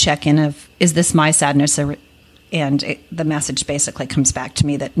do the check-in of, is this my sadness? And the message basically comes back to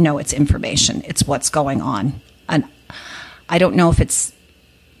me that, no, it's information. It's what's going on. And I don't know if it's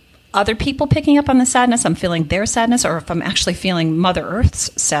other people picking up on the sadness, I'm feeling their sadness, or if I'm actually feeling Mother Earth's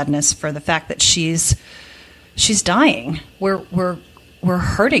sadness for the fact that she's dying. We're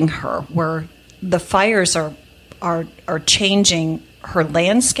hurting her. The fires are changing her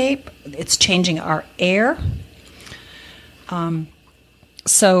landscape. It's changing our air.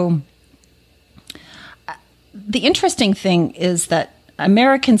 So the interesting thing is that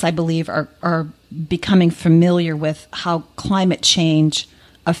Americans, I believe, are becoming familiar with how climate change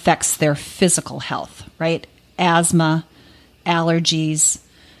affects their physical health, right? Asthma, allergies,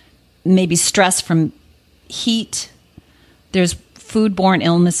 maybe stress from heat. There's foodborne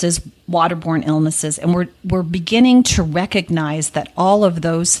illnesses, waterborne illnesses, and we're beginning to recognize that all of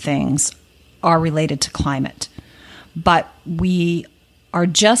those things are related to climate. But we are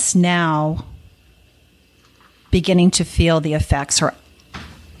just now beginning to feel the effects, or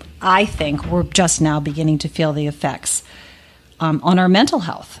I think we're just now beginning to feel the effects on our mental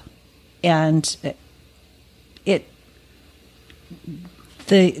health. And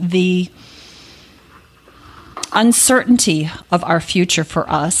the uncertainty of our future for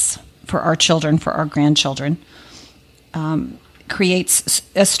us, for our children, for our grandchildren, creates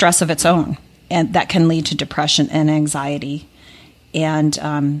a stress of its own, and that can lead to depression and anxiety.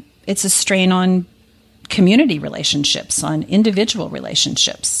 And it's a strain on community relationships, on individual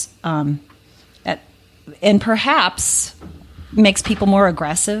relationships, and perhaps makes people more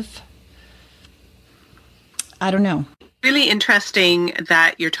aggressive. I don't know. Really interesting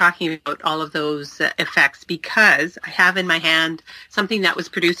that you're talking about all of those effects, because I have in my hand something that was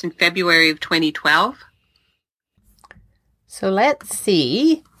produced in February of 2012. So let's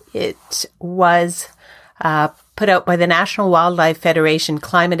see. It was put out by the National Wildlife Federation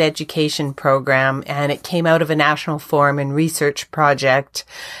Climate Education Program, and it came out of a national forum and research project.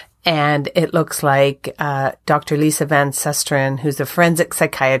 And it looks like Dr. Lisa Van Susteren, who's a forensic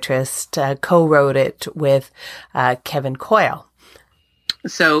psychiatrist, co-wrote it with Kevin Coyle.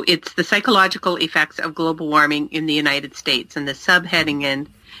 So it's the psychological effects of global warming in the United States. And the subheading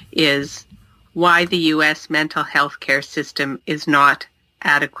is why the U.S. mental health care system is not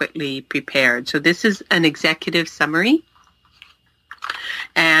adequately prepared. So this is an executive summary.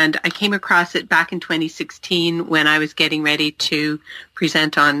 And I came across it back in 2016 when I was getting ready to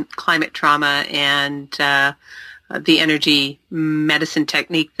present on climate trauma and the energy medicine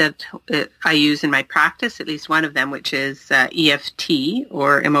technique that I use in my practice, at least one of them, which is EFT,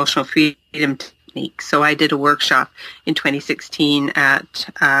 or Emotional Freedom Technique. So I did a workshop in 2016 at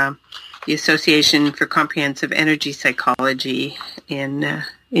the Association for Comprehensive Energy Psychology in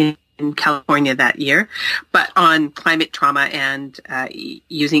California that year, but on climate trauma and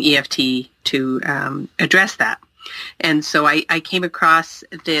using EFT to address that. And so I came across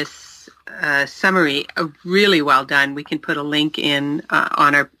this summary, really well done. We can put a link in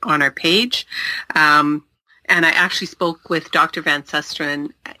on our page. And I actually spoke with Dr. Van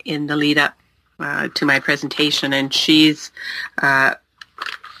Susteren in the lead up to my presentation, and she's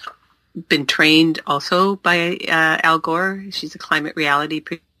been trained also by Al Gore. She's a climate reality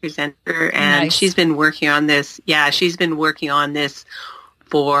presenter, and nice. She's been working on this. Yeah, she's been working on this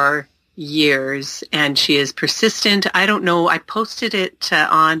for years, and she is persistent. I don't know. I posted it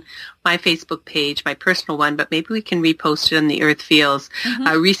on my Facebook page, my personal one, but maybe we can repost it on the Earth Feels.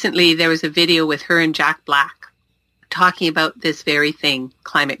 Mm-hmm. Recently, there was a video with her and Jack Black talking about this very thing,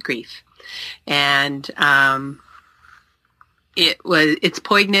 climate grief, and it's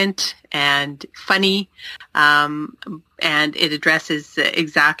poignant and funny, and it addresses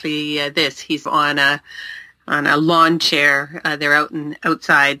exactly this. He's on a lawn chair. They're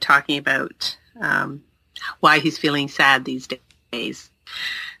outside talking about why he's feeling sad these days.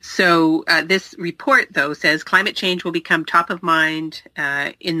 So this report, though, says climate change will become top of mind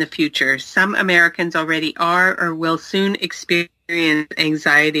in the future. Some Americans already are or will soon experience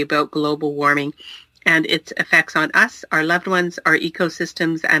anxiety about global warming and its effects on us, our loved ones, our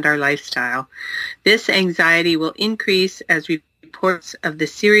ecosystems, and our lifestyle. This anxiety will increase as reports of the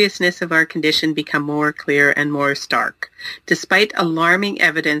seriousness of our condition become more clear and more stark. Despite alarming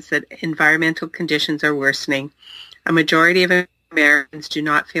evidence that environmental conditions are worsening, a majority of Americans do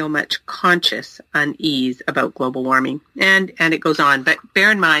not feel much conscious unease about global warming. And it goes on. But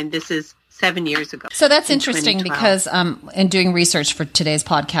bear in mind, this is 7 years ago. So that's interesting because in doing research for today's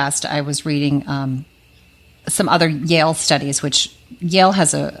podcast, I was reading some other Yale studies, which Yale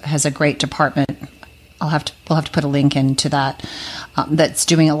has a great department. We'll have to put a link into that. That's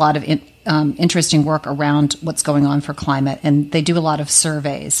doing a lot of interesting work around what's going on for climate, and they do a lot of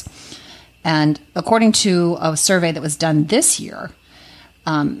surveys. And according to a survey that was done this year,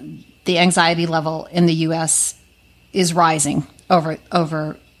 the anxiety level in the U.S. is rising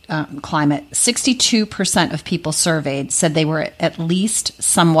over climate. 62% of people surveyed said they were at least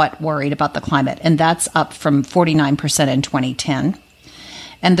somewhat worried about the climate, and that's up from 49% in 2010.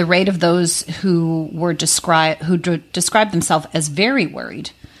 And the rate of those who described themselves as very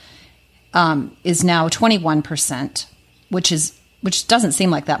worried is now 21%, which doesn't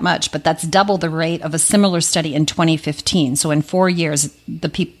seem like that much, but that's double the rate of a similar study in 2015. So in 4 years, the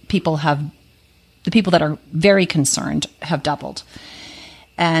people that are very concerned have doubled.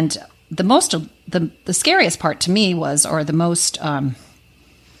 And the scariest part to me was, or the most, I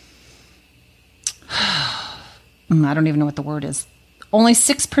don't even know what the word is, only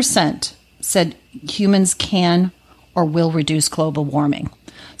 6% said humans can or will reduce global warming.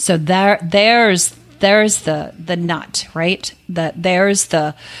 So there's the nut, right? There's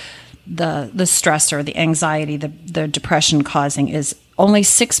the stressor, the anxiety, the depression causing is only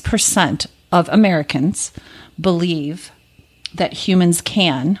 6% of Americans believe that humans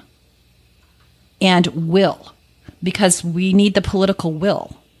can and will, because we need the political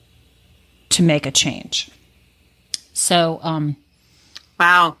will to make a change. So,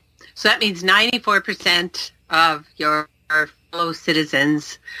 wow. So that means 94% of your fellow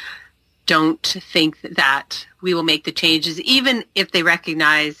citizens don't think that we will make the changes, even if they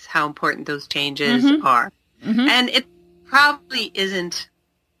recognize how important those changes are. Mm-hmm. And it probably isn't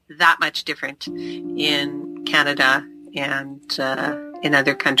that much different in Canada and in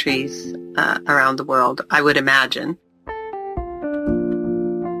other countries around the world, I would imagine.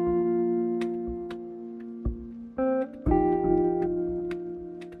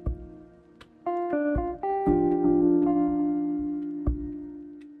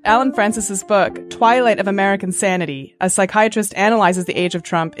 Allen Francis's book, Twilight of American Sanity, A Psychiatrist Analyzes the Age of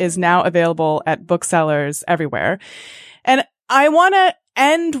Trump, is now available at booksellers everywhere. And I want to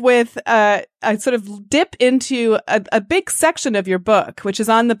end with a sort of dip into a big section of your book, which is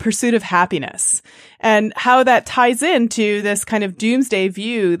on the pursuit of happiness and how that ties into this kind of doomsday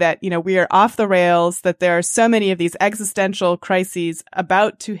view that, we are off the rails, that there are so many of these existential crises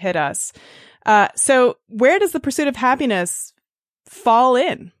about to hit us. So where does the pursuit of happiness fall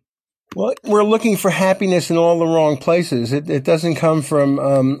in? Well, we're looking for happiness in all the wrong places. It doesn't come from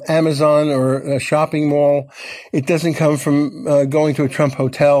Amazon or a shopping mall. It doesn't come from going to a Trump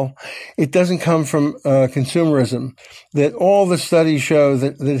hotel. It doesn't come from consumerism. That all the studies show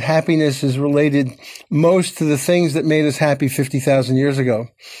that happiness is related most to the things that made us happy 50,000 years ago.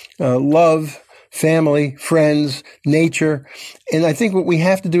 Love, family, friends, nature. And I think what we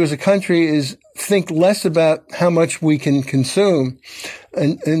have to do as a country is think less about how much we can consume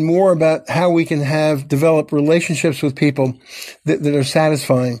and more about how we can develop relationships with people that are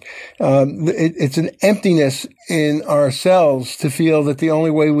satisfying. It's an emptiness in ourselves to feel that the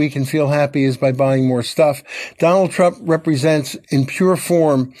only way we can feel happy is by buying more stuff. Donald Trump represents in pure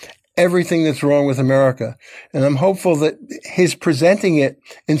form everything that's wrong with America. And I'm hopeful that his presenting it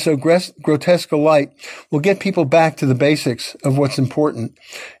in so grotesque a light will get people back to the basics of what's important.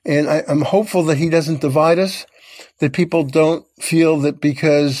 And I'm hopeful that he doesn't divide us, that people don't feel that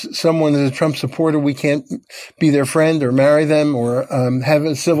because someone is a Trump supporter, we can't be their friend or marry them or have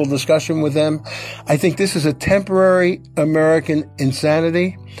a civil discussion with them. I think this is a temporary American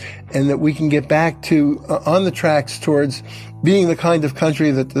insanity, and that we can get back to on the tracks towards being the kind of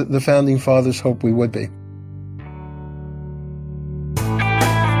country that the founding fathers hoped we would be.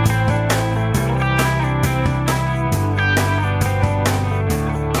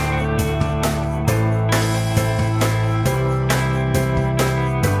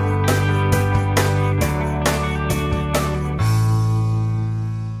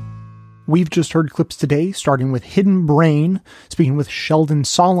 We've just heard clips today, starting with Hidden Brain, speaking with Sheldon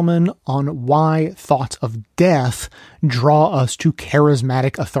Solomon on why thoughts of death draw us to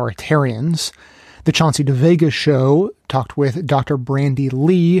charismatic authoritarians. The Chauncey DeVega Show talked with Dr. Brandy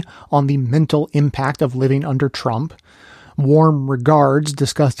Lee on the mental impact of living under Trump. Warm Regards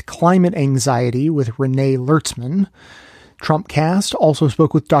discussed climate anxiety with Renee Lertzman. Trumpcast also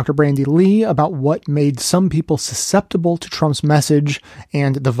spoke with Dr. Brandy Lee about what made some people susceptible to Trump's message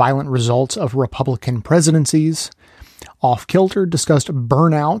and the violent results of Republican presidencies. Off Kilter discussed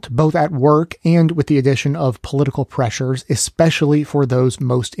burnout, both at work and with the addition of political pressures, especially for those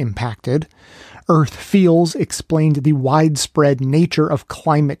most impacted. Earth Feels explained the widespread nature of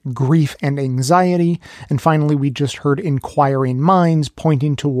climate grief and anxiety. And finally, we just heard Inquiring Minds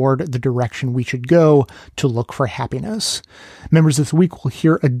pointing toward the direction we should go to look for happiness. Members this week will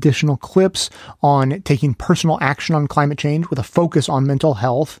hear additional clips on taking personal action on climate change with a focus on mental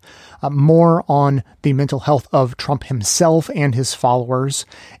health, more on the mental health of Trump himself and his followers.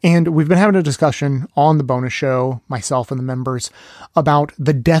 And we've been having a discussion on the bonus show, myself and the members, about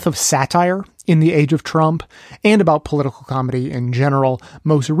the death of satire in the age of Trump and about political comedy in general.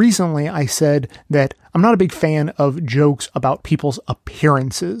 Most recently, I said that I'm not a big fan of jokes about people's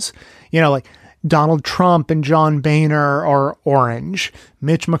appearances. Like Donald Trump and John Boehner are orange.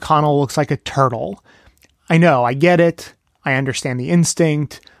 Mitch McConnell looks like a turtle. I know, I get it. I understand the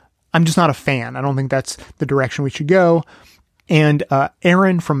instinct. I'm just not a fan. I don't think that's the direction we should go. And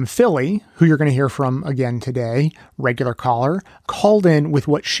Erin from Philly, who you're going to hear from again today, regular caller, called in with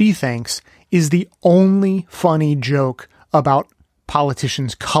what she thinks is the only funny joke about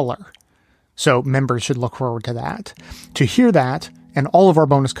politicians' color. So members should look forward to that. To hear that and all of our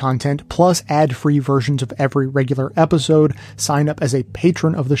bonus content, plus ad-free versions of every regular episode, sign up as a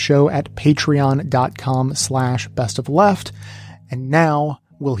patron of the show at patreon.com/bestofleft. And now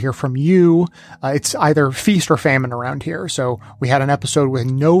we'll hear from you. It's either feast or famine around here. So we had an episode with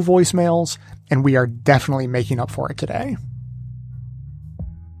no voicemails, and we are definitely making up for it today.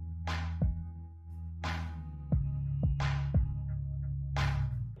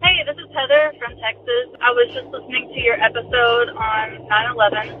 Hey, this is Heather from Texas. I was just listening to your episode on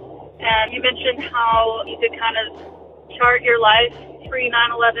 9/11, and you mentioned how you could kind of chart your life.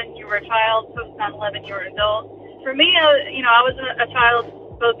 Pre-9/11, you were a child. Post-9/11, you were an adult. For me, I was a child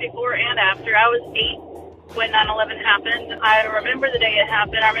both before and after. I was 8 when 9/11 happened. I remember the day it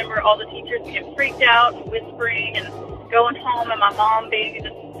happened. I remember all the teachers getting freaked out, whispering, and going home, and my mom being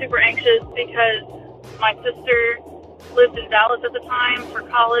just super anxious because my sister lived in Dallas at the time for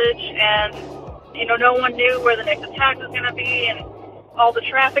college, and no one knew where the next attack was going to be, and all the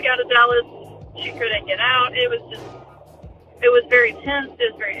traffic out of Dallas, she couldn't get out. It was very tense.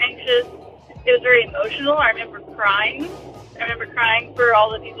 It was very anxious. It was very emotional. I remember crying. For all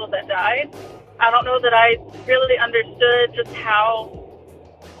the people that died. I don't know that I really understood just how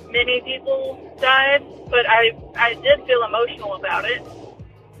many people died, but I did feel emotional about it.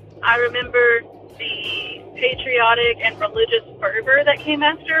 I remember the patriotic and religious fervor that came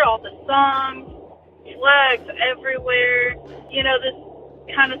after, all the songs, flags everywhere, this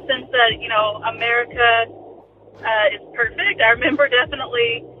kind of sense that, America is perfect. I remember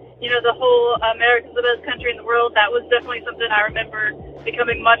definitely, the whole America's the best country in the world. That was definitely something I remember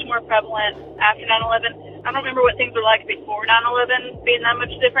becoming much more prevalent after 9/11. I don't remember what things were like before 9/11 being that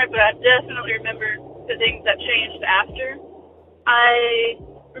much different, but I definitely remember the things that changed after. I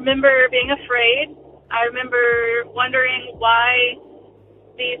remember being afraid. I remember wondering why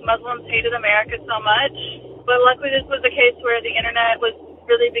these Muslims hated America so much. But luckily this was a case where the internet was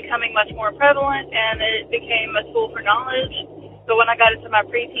really becoming much more prevalent, and it became a tool for knowledge. So when I got into my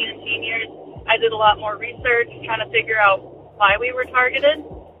preteen and teen years, I did a lot more research trying to figure out why we were targeted.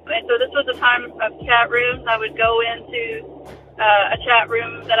 And so this was a time of chat rooms. I would go into a chat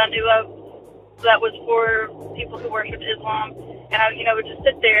room that I knew of that was for people who worshiped Islam, and I would just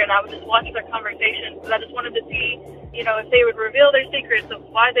sit there and I would just watch their conversations, because I just wanted to see, if they would reveal their secrets of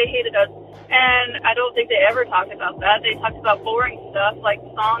why they hated us. And I don't think they ever talked about that. They talked about boring stuff like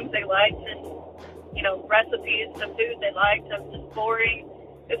songs they liked and recipes of food they liked, of just boring.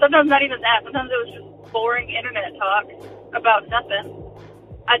 And sometimes not even that. Sometimes it was just boring internet talk about nothing.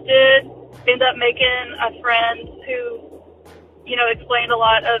 I did end up making a friend who, explained a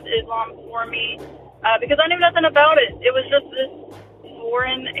lot of Islam for me because I knew nothing about it. It was just this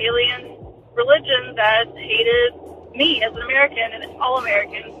foreign alien religion that hated me as an American and all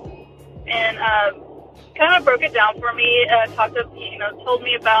Americans, and kind of broke it down for me. Told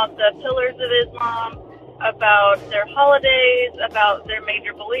me about the pillars of Islam, about their holidays, about their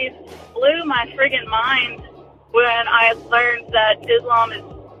major beliefs. Blew my friggin' mind when I learned that Islam is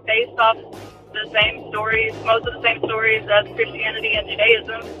based off the same stories, most of the same stories as Christianity and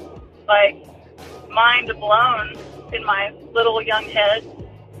Judaism. Like, mind blown in my little young head,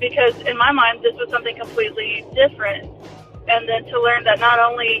 because in my mind this was something completely different. And then to learn that not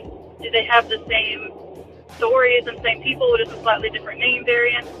only do they have the same stories and same people with just a slightly different name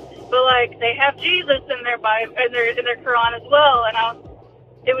variant, but like they have Jesus in their Bible, in their Quran as well. And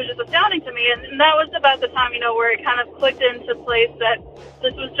it was just astounding to me. And that was about the time, where it kind of clicked into place that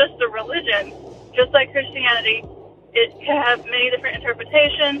this was just a religion, just like Christianity. It could have many different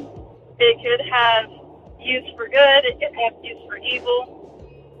interpretations. It could have use for good. It could have use for evil.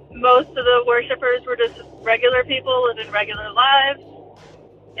 Most of the worshipers were just regular people living regular lives.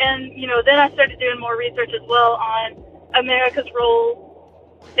 And, then I started doing more research as well on America's role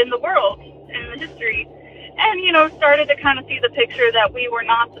in the world, in the history. And, started to kind of see the picture that we were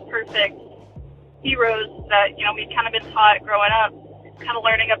not the perfect heroes that, we'd kind of been taught growing up, kind of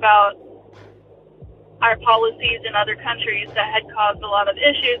learning about our policies in other countries that had caused a lot of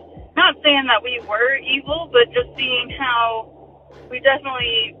issues. Not saying that we were evil, but just seeing how we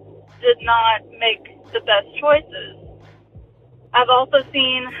definitely did not make the best choices. I've also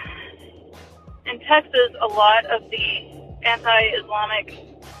seen in Texas a lot of the anti-Islamic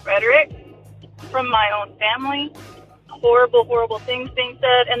rhetoric from my own family. Horrible, horrible things being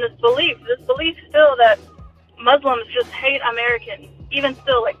said. And this belief still that Muslims just hate Americans. Even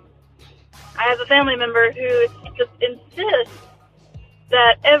still, like, I have a family member who just insists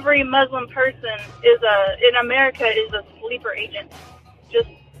that every Muslim person in America is a sleeper agent, just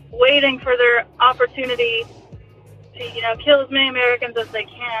waiting for their opportunity to, kill as many Americans as they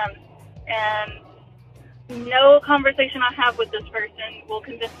can. And, no conversation I have with this person will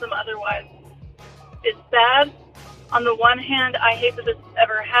convince them otherwise. It's sad. On the one hand, I hate that this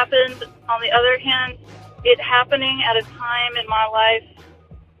ever happened. On the other hand, it happening at a time in my life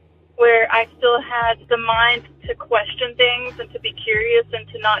where I still had the mind to question things and to be curious and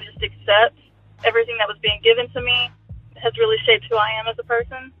to not just accept everything that was being given to me has really shaped who I am as a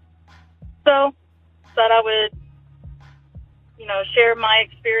person. So, thought I would, share my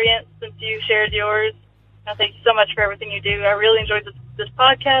experience since you shared yours. Thank you so much for everything you do. I really enjoyed this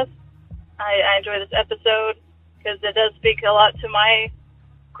podcast. I enjoy this episode because it does speak a lot to my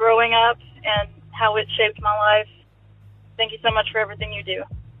growing up and how it shaped my life. Thank you so much for everything you do.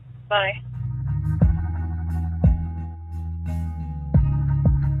 Bye.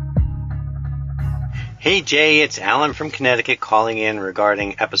 Hey Jay, it's Alan from Connecticut calling in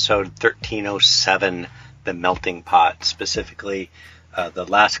regarding episode 1307, The Melting Pot, specifically the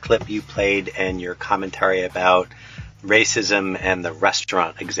last clip you played and your commentary about racism and the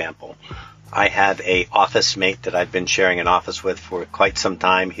restaurant example. I have a office mate that I've been sharing an office with for quite some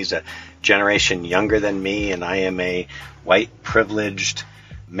time. He's a generation younger than me, and I am a white, privileged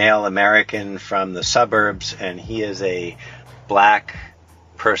male American from the suburbs, and he is a black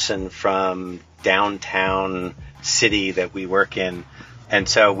person from downtown city that we work in. And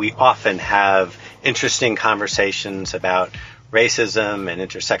so we often have interesting conversations about racism and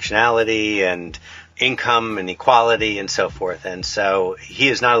intersectionality and income and equality and so forth. And so he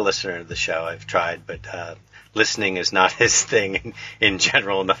is not a listener to the show. I've tried, but listening is not his thing in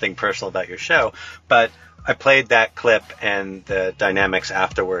general, nothing personal about your show. But I played that clip and the dynamics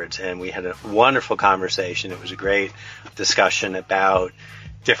afterwards, and we had a wonderful conversation. It was a great discussion about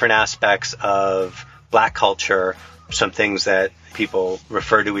different aspects of black culture, some things that people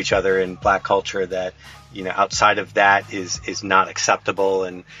refer to each other in black culture that, outside of that is not acceptable,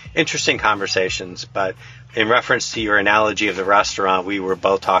 and interesting conversations. But in reference to your analogy of the restaurant, we were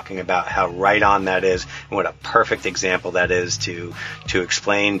both talking about how right on that is and what a perfect example that is to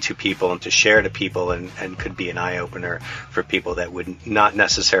explain to people and to share to people, and could be an eye-opener for people that would not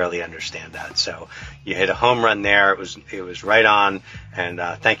necessarily understand that. So you hit a home run there. It was right on, and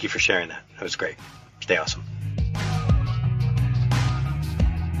thank you for sharing that. It was great. Stay awesome.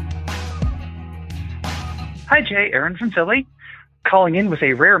 Hi, Jay. Aaron from Philly. Calling in with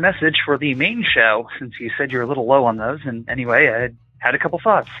a rare message for the main show, since you said you're a little low on those. And anyway, I had a couple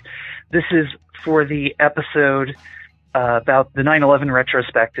thoughts. This is for the episode about the 9/11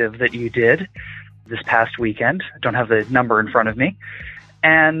 retrospective that you did this past weekend. I don't have the number in front of me.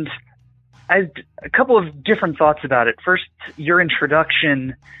 And I had a couple of different thoughts about it. First, your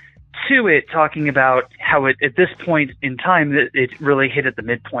introduction to it, talking about how at this point in time it really hit at the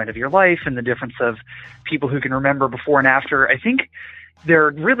midpoint of your life and the difference of people who can remember before and after. I think there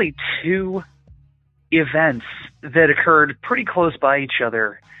are really two events that occurred pretty close by each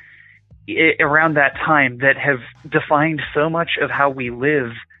other around that time that have defined so much of how we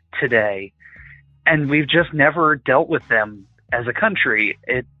live today, and we've just never dealt with them as a country.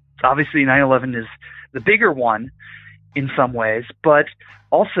 It's obviously 9/11 is the bigger one in some ways, but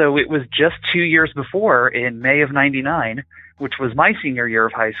also it was just 2 years before, in May of 99, which was my senior year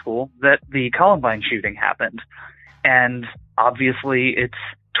of high school, that the Columbine shooting happened. And obviously it's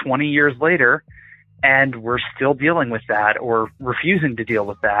 20 years later, and we're still dealing with that, or refusing to deal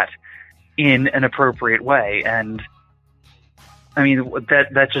with that in an appropriate way. And I mean,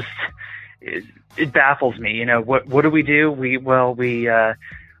 that just, it baffles me. What do we do?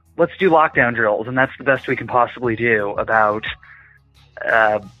 Let's do lockdown drills, and that's the best we can possibly do about,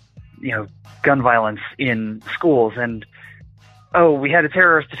 gun violence in schools. And, we had a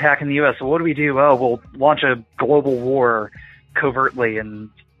terrorist attack in the U.S., so what do we do? We'll launch a global war covertly and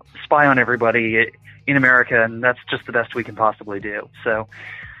spy on everybody in America, and that's just the best we can possibly do. So,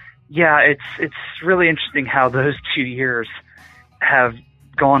 yeah, it's really interesting how those 2 years have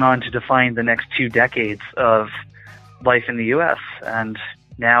gone on to define the next 2 decades of life in the U.S., and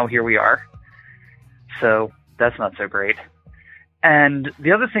now here we are. So that's not so great. And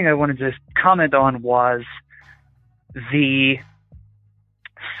the other thing I wanted to comment on was the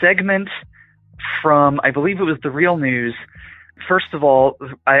segment from, I believe it was The Real News. First of all,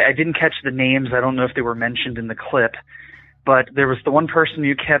 I didn't catch the names. I don't know if they were mentioned in the clip, but there was the one person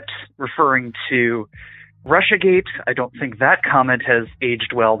who kept referring to Russiagate. I don't think that comment has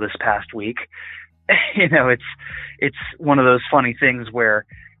aged well this past week. It's one of those funny things where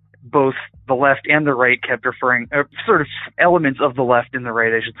both the left and the right kept referring, sort of elements of the left and the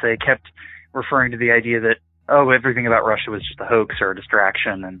right, I should say, kept referring to the idea that, everything about Russia was just a hoax or a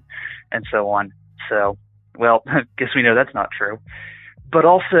distraction and so on. So, well, I guess we know that's not true. But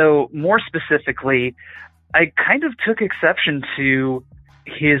also, more specifically, I kind of took exception to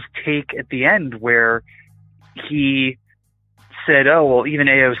his take at the end where he said, oh, well, even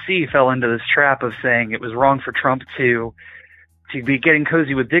AOC fell into this trap of saying it was wrong for Trump to be getting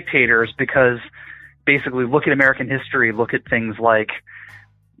cozy with dictators because basically look at American history, look at things like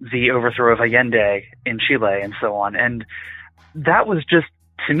the overthrow of Allende in Chile and so on. And that was just,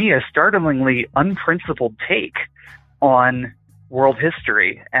 to me, a startlingly unprincipled take on world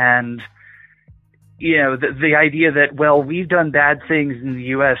history. And, you know, the idea that, well, we've done bad things in the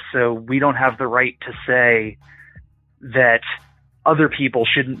U.S., so we don't have the right to say that other people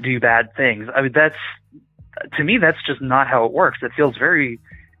shouldn't do bad things. I mean, to me, that's just not how it works. It feels very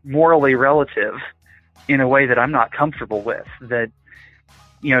morally relative in a way that I'm not comfortable with. That,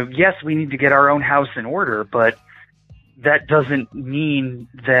 you know, yes, we need to get our own house in order, but that doesn't mean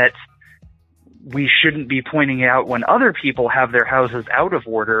that we shouldn't be pointing out when other people have their houses out of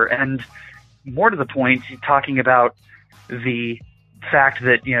order. And more to the point, talking about the fact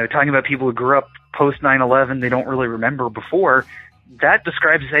that, you know, talking about people who grew up post 9/11, they don't really remember before, that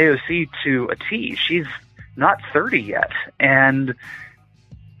describes AOC to a T. She's not 30 yet and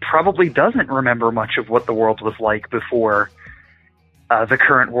probably doesn't remember much of what the world was like before the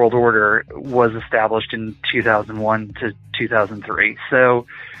current world order was established in 2001 to 2003. So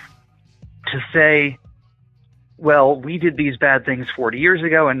to say, well, we did these bad things 40 years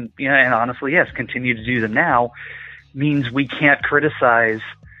ago and, you know, and honestly, yes, continue to do them now, means we can't criticize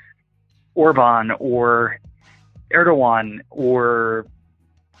Orban or Erdogan or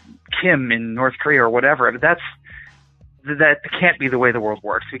Kim in North Korea or whatever. I mean, that can't be the way the world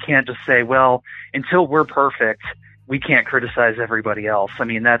works. We can't just say, well, until we're perfect, we can't criticize everybody else. I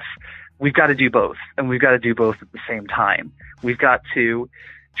mean, we've got to do both, and we've got to do both at the same time. We've got to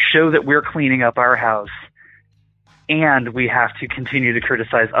show that we're cleaning up our house, and we have to continue to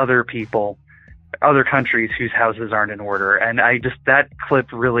criticize other people, other countries whose houses aren't in order. And that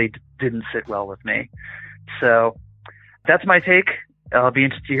clip really didn't sit well with me. So that's my take. I'll be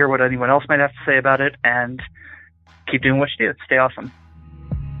interested to hear what anyone else might have to say about it, and keep doing what you do. Stay awesome.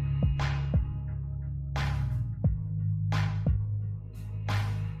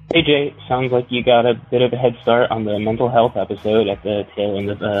 Hey Jay, sounds like you got a bit of a head start on the mental health episode at the tail end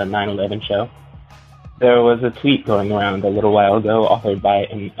of the 9/11 show. There was a tweet going around a little while ago authored by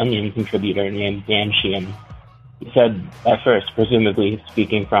an Onion contributor named Dan Sheehan. He said, at first, presumably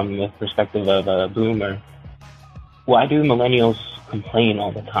speaking from the perspective of a boomer, why do millennials complain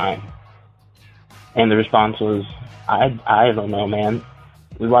all the time? And the response was, I don't know, man.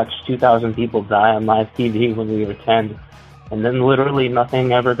 We watched 2,000 people die on live TV when we were 10, and then literally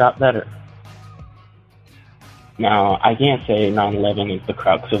nothing ever got better. Now, I can't say 9/11 is the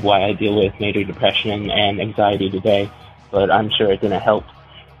crux of why I deal with major depression and anxiety today, but I'm sure it didn't help.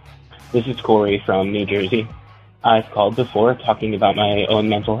 This is Corey from New Jersey. I've called before talking about my own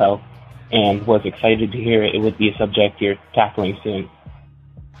mental health and was excited to hear it would be a subject you're tackling soon.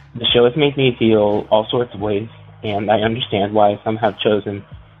 The show has made me feel all sorts of ways, and I understand why some have chosen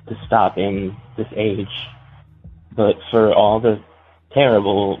to stop in this age. But for all the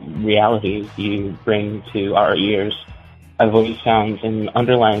terrible realities you bring to our ears, I've always found an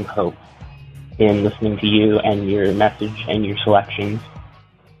underlying hope in listening to you and your message and your selections.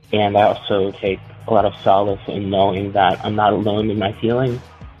 And I also take a lot of solace in knowing that I'm not alone in my feelings.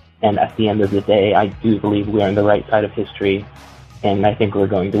 And at the end of the day, I do believe we're on the right side of history, and I think we're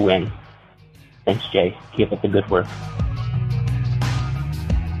going to win. Thanks, Jay. Keep up the good work.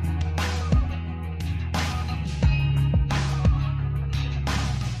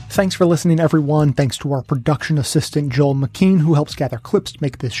 Thanks for listening, everyone. Thanks to our production assistant, Joel McKean, who helps gather clips to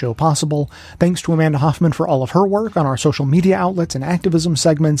make this show possible. Thanks to Amanda Hoffman for all of her work on our social media outlets and activism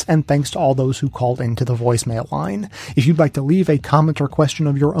segments. And thanks to all those who called into the voicemail line. If you'd like to leave a comment or question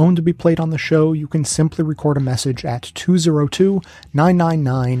of your own to be played on the show, you can simply record a message at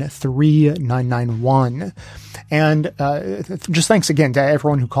 202-999-3991. And just thanks again to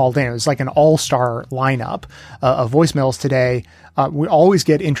everyone who called in. It was like an all-star lineup of voicemails today. We always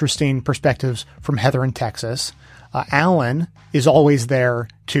get interesting perspectives from Heather in Texas. Alan is always there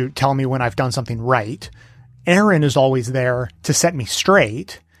to tell me when I've done something right. Aaron is always there to set me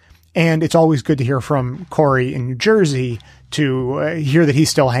straight. And it's always good to hear from Corey in New Jersey to hear that he's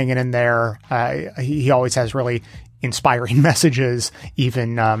still hanging in there. He always has really inspiring messages,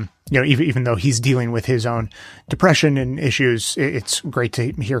 even though he's dealing with his own depression and issues. It's great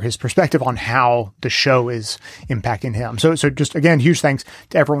to hear his perspective on how the show is impacting him. So just again, huge thanks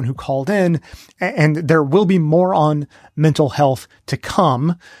to everyone who called in, and there will be more on mental health to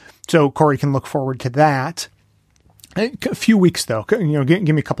come. So Corey can look forward to that. A few weeks, though. Give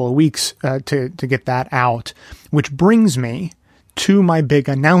me a couple of weeks to get that out, which brings me to my big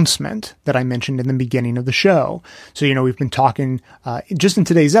announcement that I mentioned in the beginning of the show. So, we've been talking, just in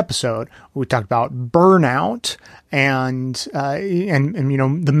today's episode, we talked about burnout and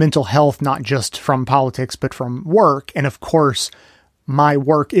the mental health, not just from politics, but from work. And of course, my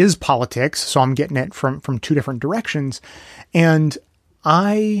work is politics, so I'm getting it from two different directions. And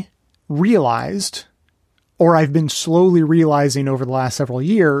I realized, or I've been slowly realizing over the last several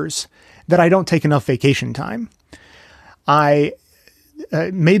years, that I don't take enough vacation time. I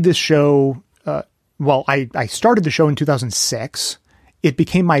made this show, I started the show in 2006. It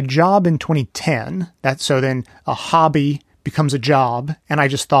became my job in 2010. So then a hobby becomes a job. And I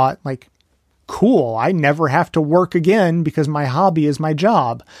just thought, cool, I never have to work again because my hobby is my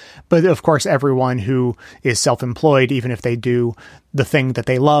job. But of course, everyone who is self-employed, even if they do the thing that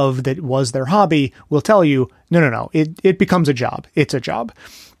they love that was their hobby, will tell you, no, it becomes a job. It's a job.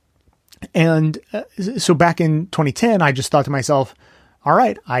 And so back in 2010, I just thought to myself, all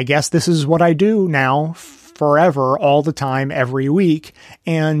right, I guess this is what I do now forever, all the time, every week.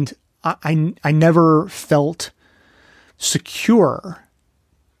 And I never felt secure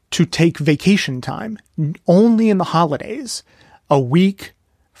to take vacation time, only in the holidays, a week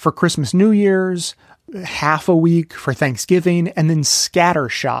for Christmas, New Year's, half a week for Thanksgiving, and then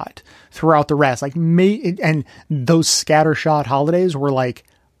scattershot throughout the rest. And those scattershot holidays were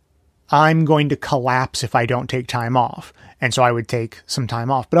I'm going to collapse if I don't take time off. And so I would take some time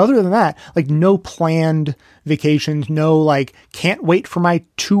off. But other than that, no planned vacations, no can't wait for my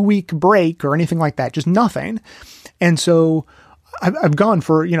 2-week break or anything like that, just nothing. And so I've gone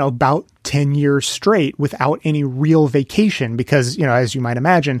for, about 10 years straight without any real vacation because, as you might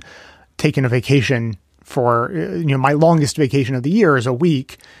imagine, taking a vacation for, my longest vacation of the year is a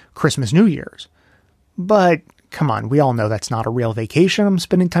week, Christmas, New Year's. But come on, we all know that's not a real vacation. I'm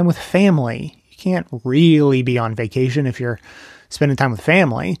spending time with family. You can't really be on vacation if you're spending time with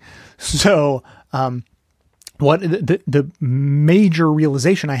family. So, what the major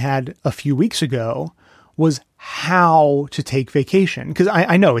realization I had a few weeks ago was how to take vacation. Because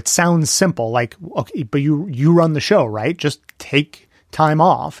I know it sounds simple, okay, but you run the show, right? Just take time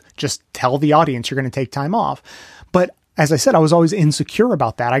off. Just tell the audience you're going to take time off. But as I said, I was always insecure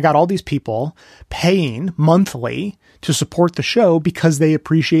about that. I got all these people paying monthly to support the show because they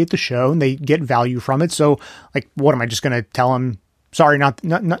appreciate the show and they get value from it. So what am I just going to tell them? Sorry,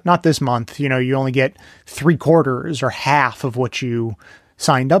 not this month. You only get 3/4 or half of what you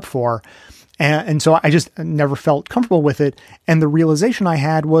signed up for. And so I just never felt comfortable with it. And the realization I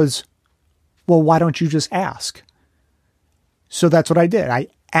had was, well, why don't you just ask? So that's what I did. I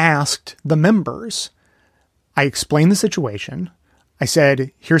asked the members. I explained the situation. I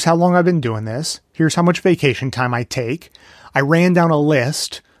said, here's how long I've been doing this. Here's how much vacation time I take. I ran down a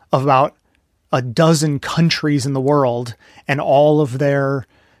list of about a dozen countries in the world and all of their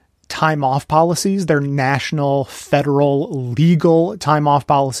time off policies, their national, federal, legal time off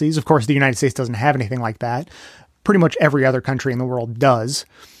policies. Of course, the United States doesn't have anything like that. Pretty much every other country in the world does.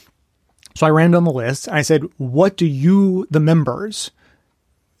 So I ran down the list and I said, what do you, the members,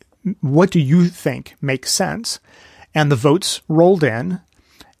 what do you think makes sense? And the votes rolled in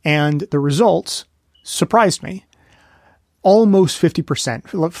and the results surprised me. Almost 50%,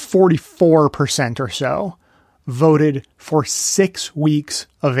 44% or so, voted for 6 weeks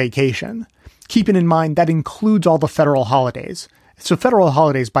of vacation. Keeping in mind that includes all the federal holidays. So federal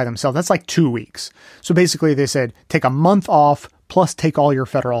holidays by themselves, that's 2 weeks. So basically they said, take a month off plus take all your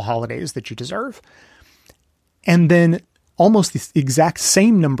federal holidays that you deserve. And then almost the exact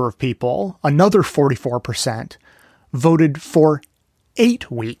same number of people, another 44%, voted for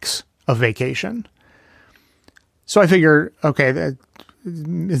 8 weeks of vacation. So I figure, okay,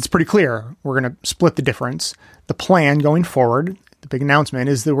 it's pretty clear. We're going to split the difference. The plan going forward, the big announcement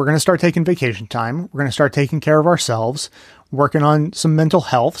is that we're going to start taking vacation time. We're going to start taking care of ourselves, working on some mental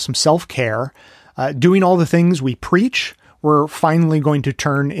health, some self-care, doing all the things we preach. We're finally going to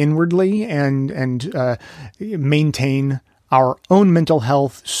turn inwardly and maintain our own mental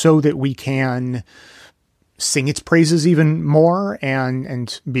health so that we can sing its praises even more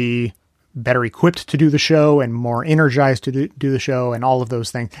and be better equipped to do the show and more energized to do the show and all of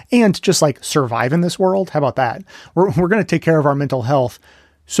those things. And just survive in this world. How about that? We're going to take care of our mental health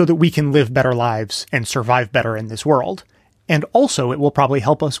so that we can live better lives and survive better in this world. And also it will probably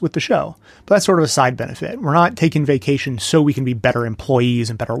help us with the show. But that's sort of a side benefit. We're not taking vacation so we can be better employees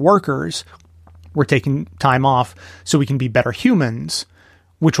and better workers. We're taking time off so we can be better humans,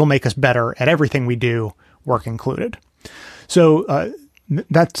 which will make us better at everything we do, work included. So,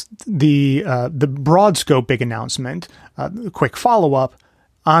 that's the broad scope big announcement. Quick follow-up,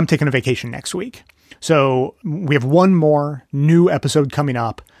 I'm taking a vacation next week. So we have one more new episode coming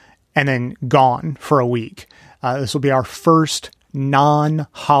up and then gone for a week. This will be our first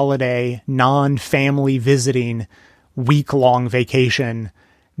non-holiday, non-family visiting week-long vacation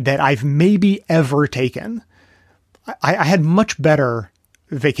that I've maybe ever taken. I had much better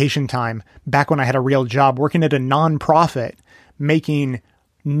vacation time back when I had a real job working at a nonprofit, making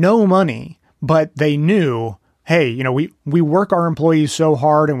no money, but they knew, hey, you know, we work our employees so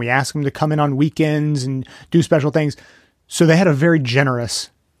hard and we ask them to come in on weekends and do special things. So they had a very generous,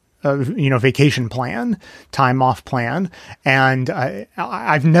 vacation plan, time off plan. And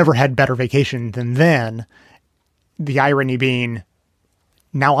I've never had better vacation than then. The irony being,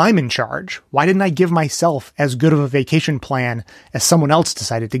 now I'm in charge. Why didn't I give myself as good of a vacation plan as someone else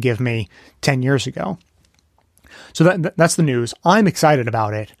decided to give me 10 years ago? So that's the news. I'm excited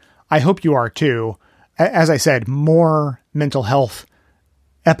about it. I hope you are too. As I said, more mental health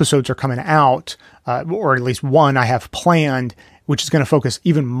episodes are coming out, or at least one I have planned, which is going to focus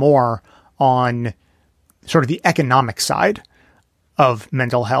even more on sort of the economic side of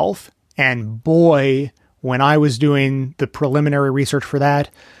mental health. And boy, when I was doing the preliminary research for that,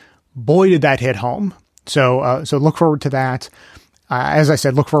 boy, did that hit home. So look forward to that. As I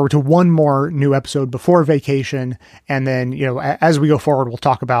said, look forward to one more new episode before vacation. And then, as we go forward, we'll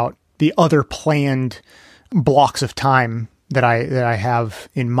talk about the other planned blocks of time that I have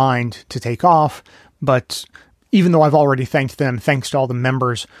in mind to take off. But even though I've already thanked them, thanks to all the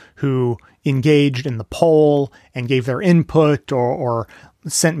members who engaged in the poll and gave their input or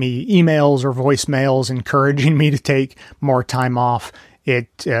sent me emails or voicemails encouraging me to take more time off,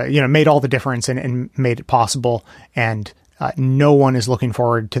 it made all the difference and made it possible. And no one is looking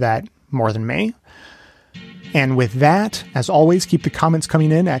forward to that more than me. And with that, as always, keep the comments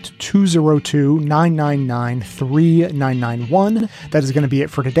coming in at 202-999-3991. That is going to be it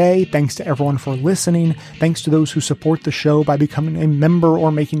for today. Thanks to everyone for listening. Thanks to those who support the show by becoming a member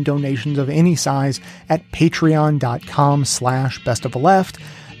or making donations of any size at patreon.com/bestoftheleft.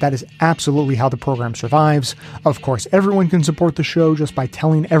 That is absolutely how the program survives. Of course, everyone can support the show just by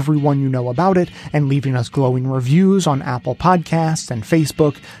telling everyone you know about it and leaving us glowing reviews on Apple Podcasts and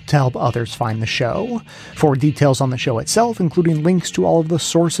Facebook to help others find the show. For details on the show itself, including links to all of the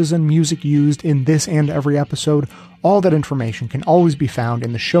sources and music used in this and every episode, all that information can always be found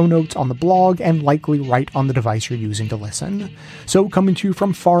in the show notes on the blog and likely right on the device you're using to listen. So, coming to you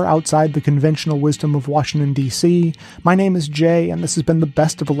from far outside the conventional wisdom of Washington, D.C., my name is Jay, and this has been the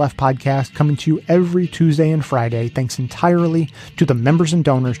Best of the Left podcast, coming to you every Tuesday and Friday, thanks entirely to the members and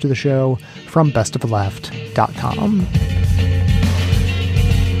donors to the show from bestoftheleft.com.